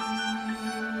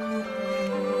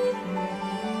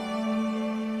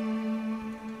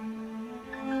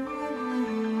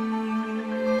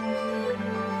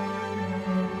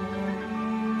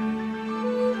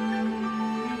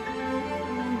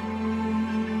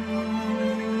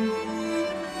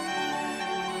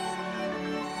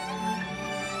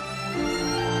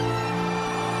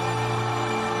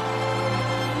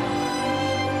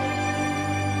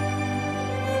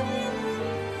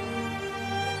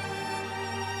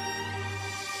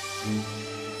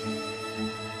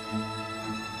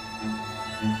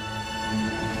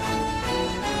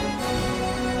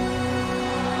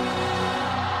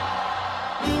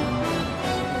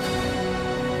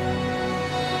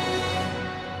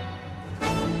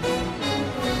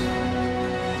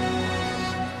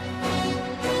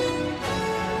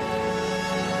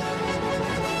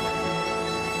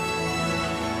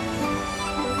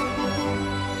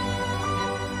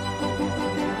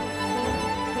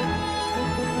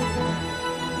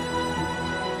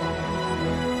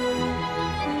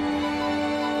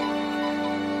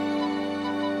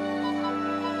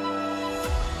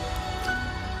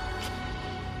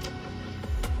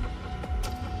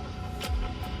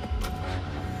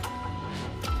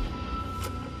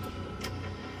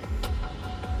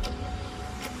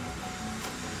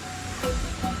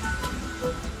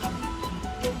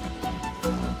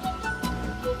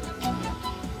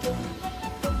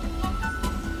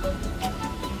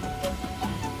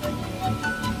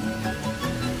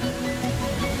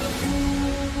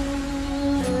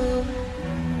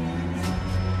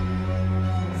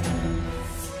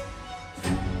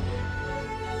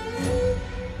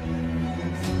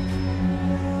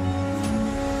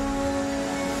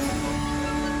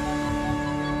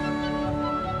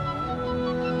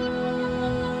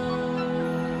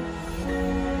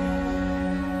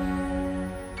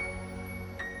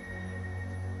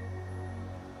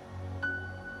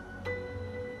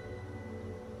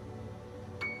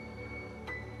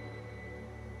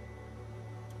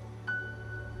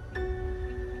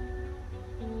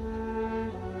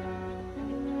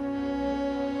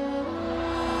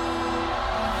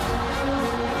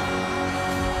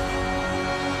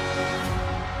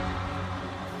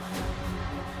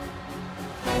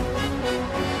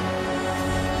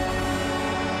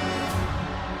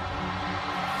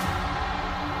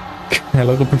 A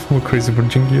lot of people were crazy for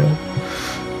Jingia.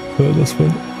 Oh, that's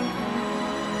fun.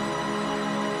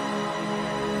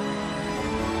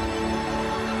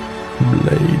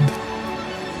 Blade.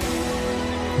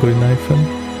 Good knife him.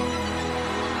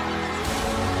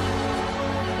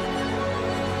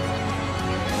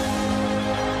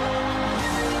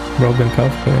 Broken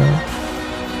Kafka, yeah.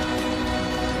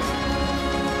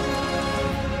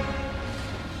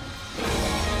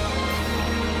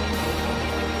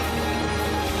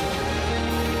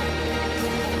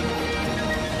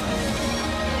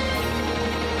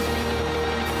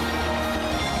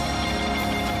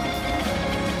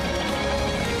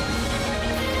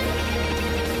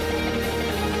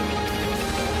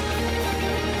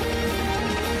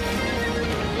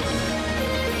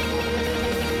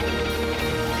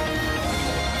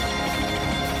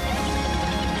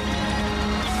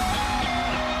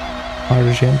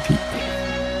 Argenti.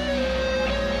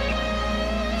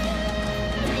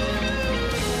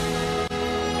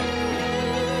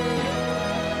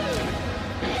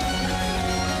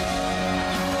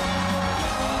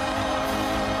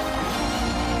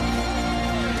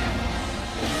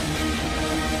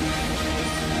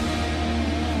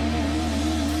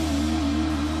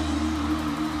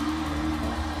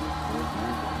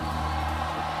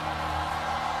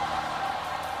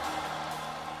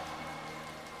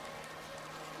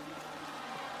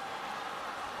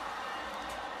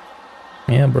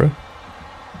 Yeah, bro.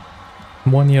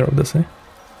 1 year of this, eh?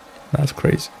 That's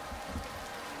crazy.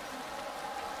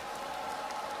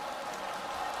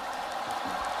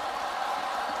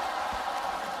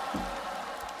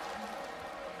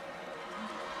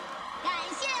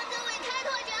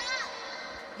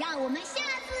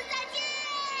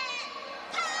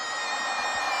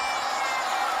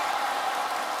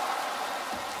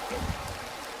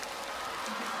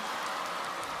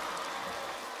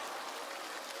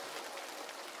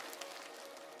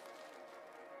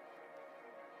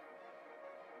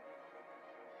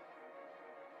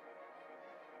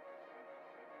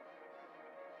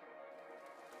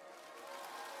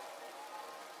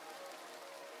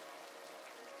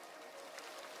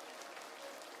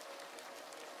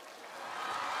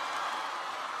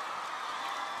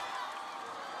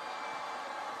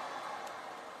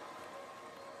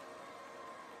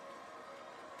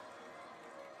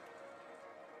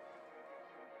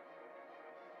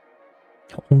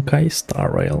 Honkai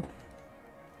Star Rail.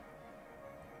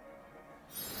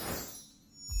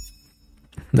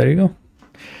 There you go.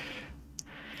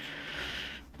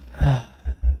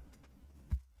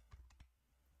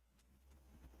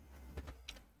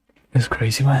 It's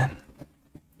crazy, man.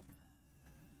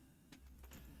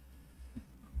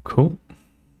 Cool.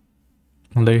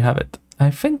 Well, there you have it. I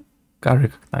think I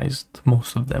recognized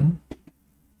most of them.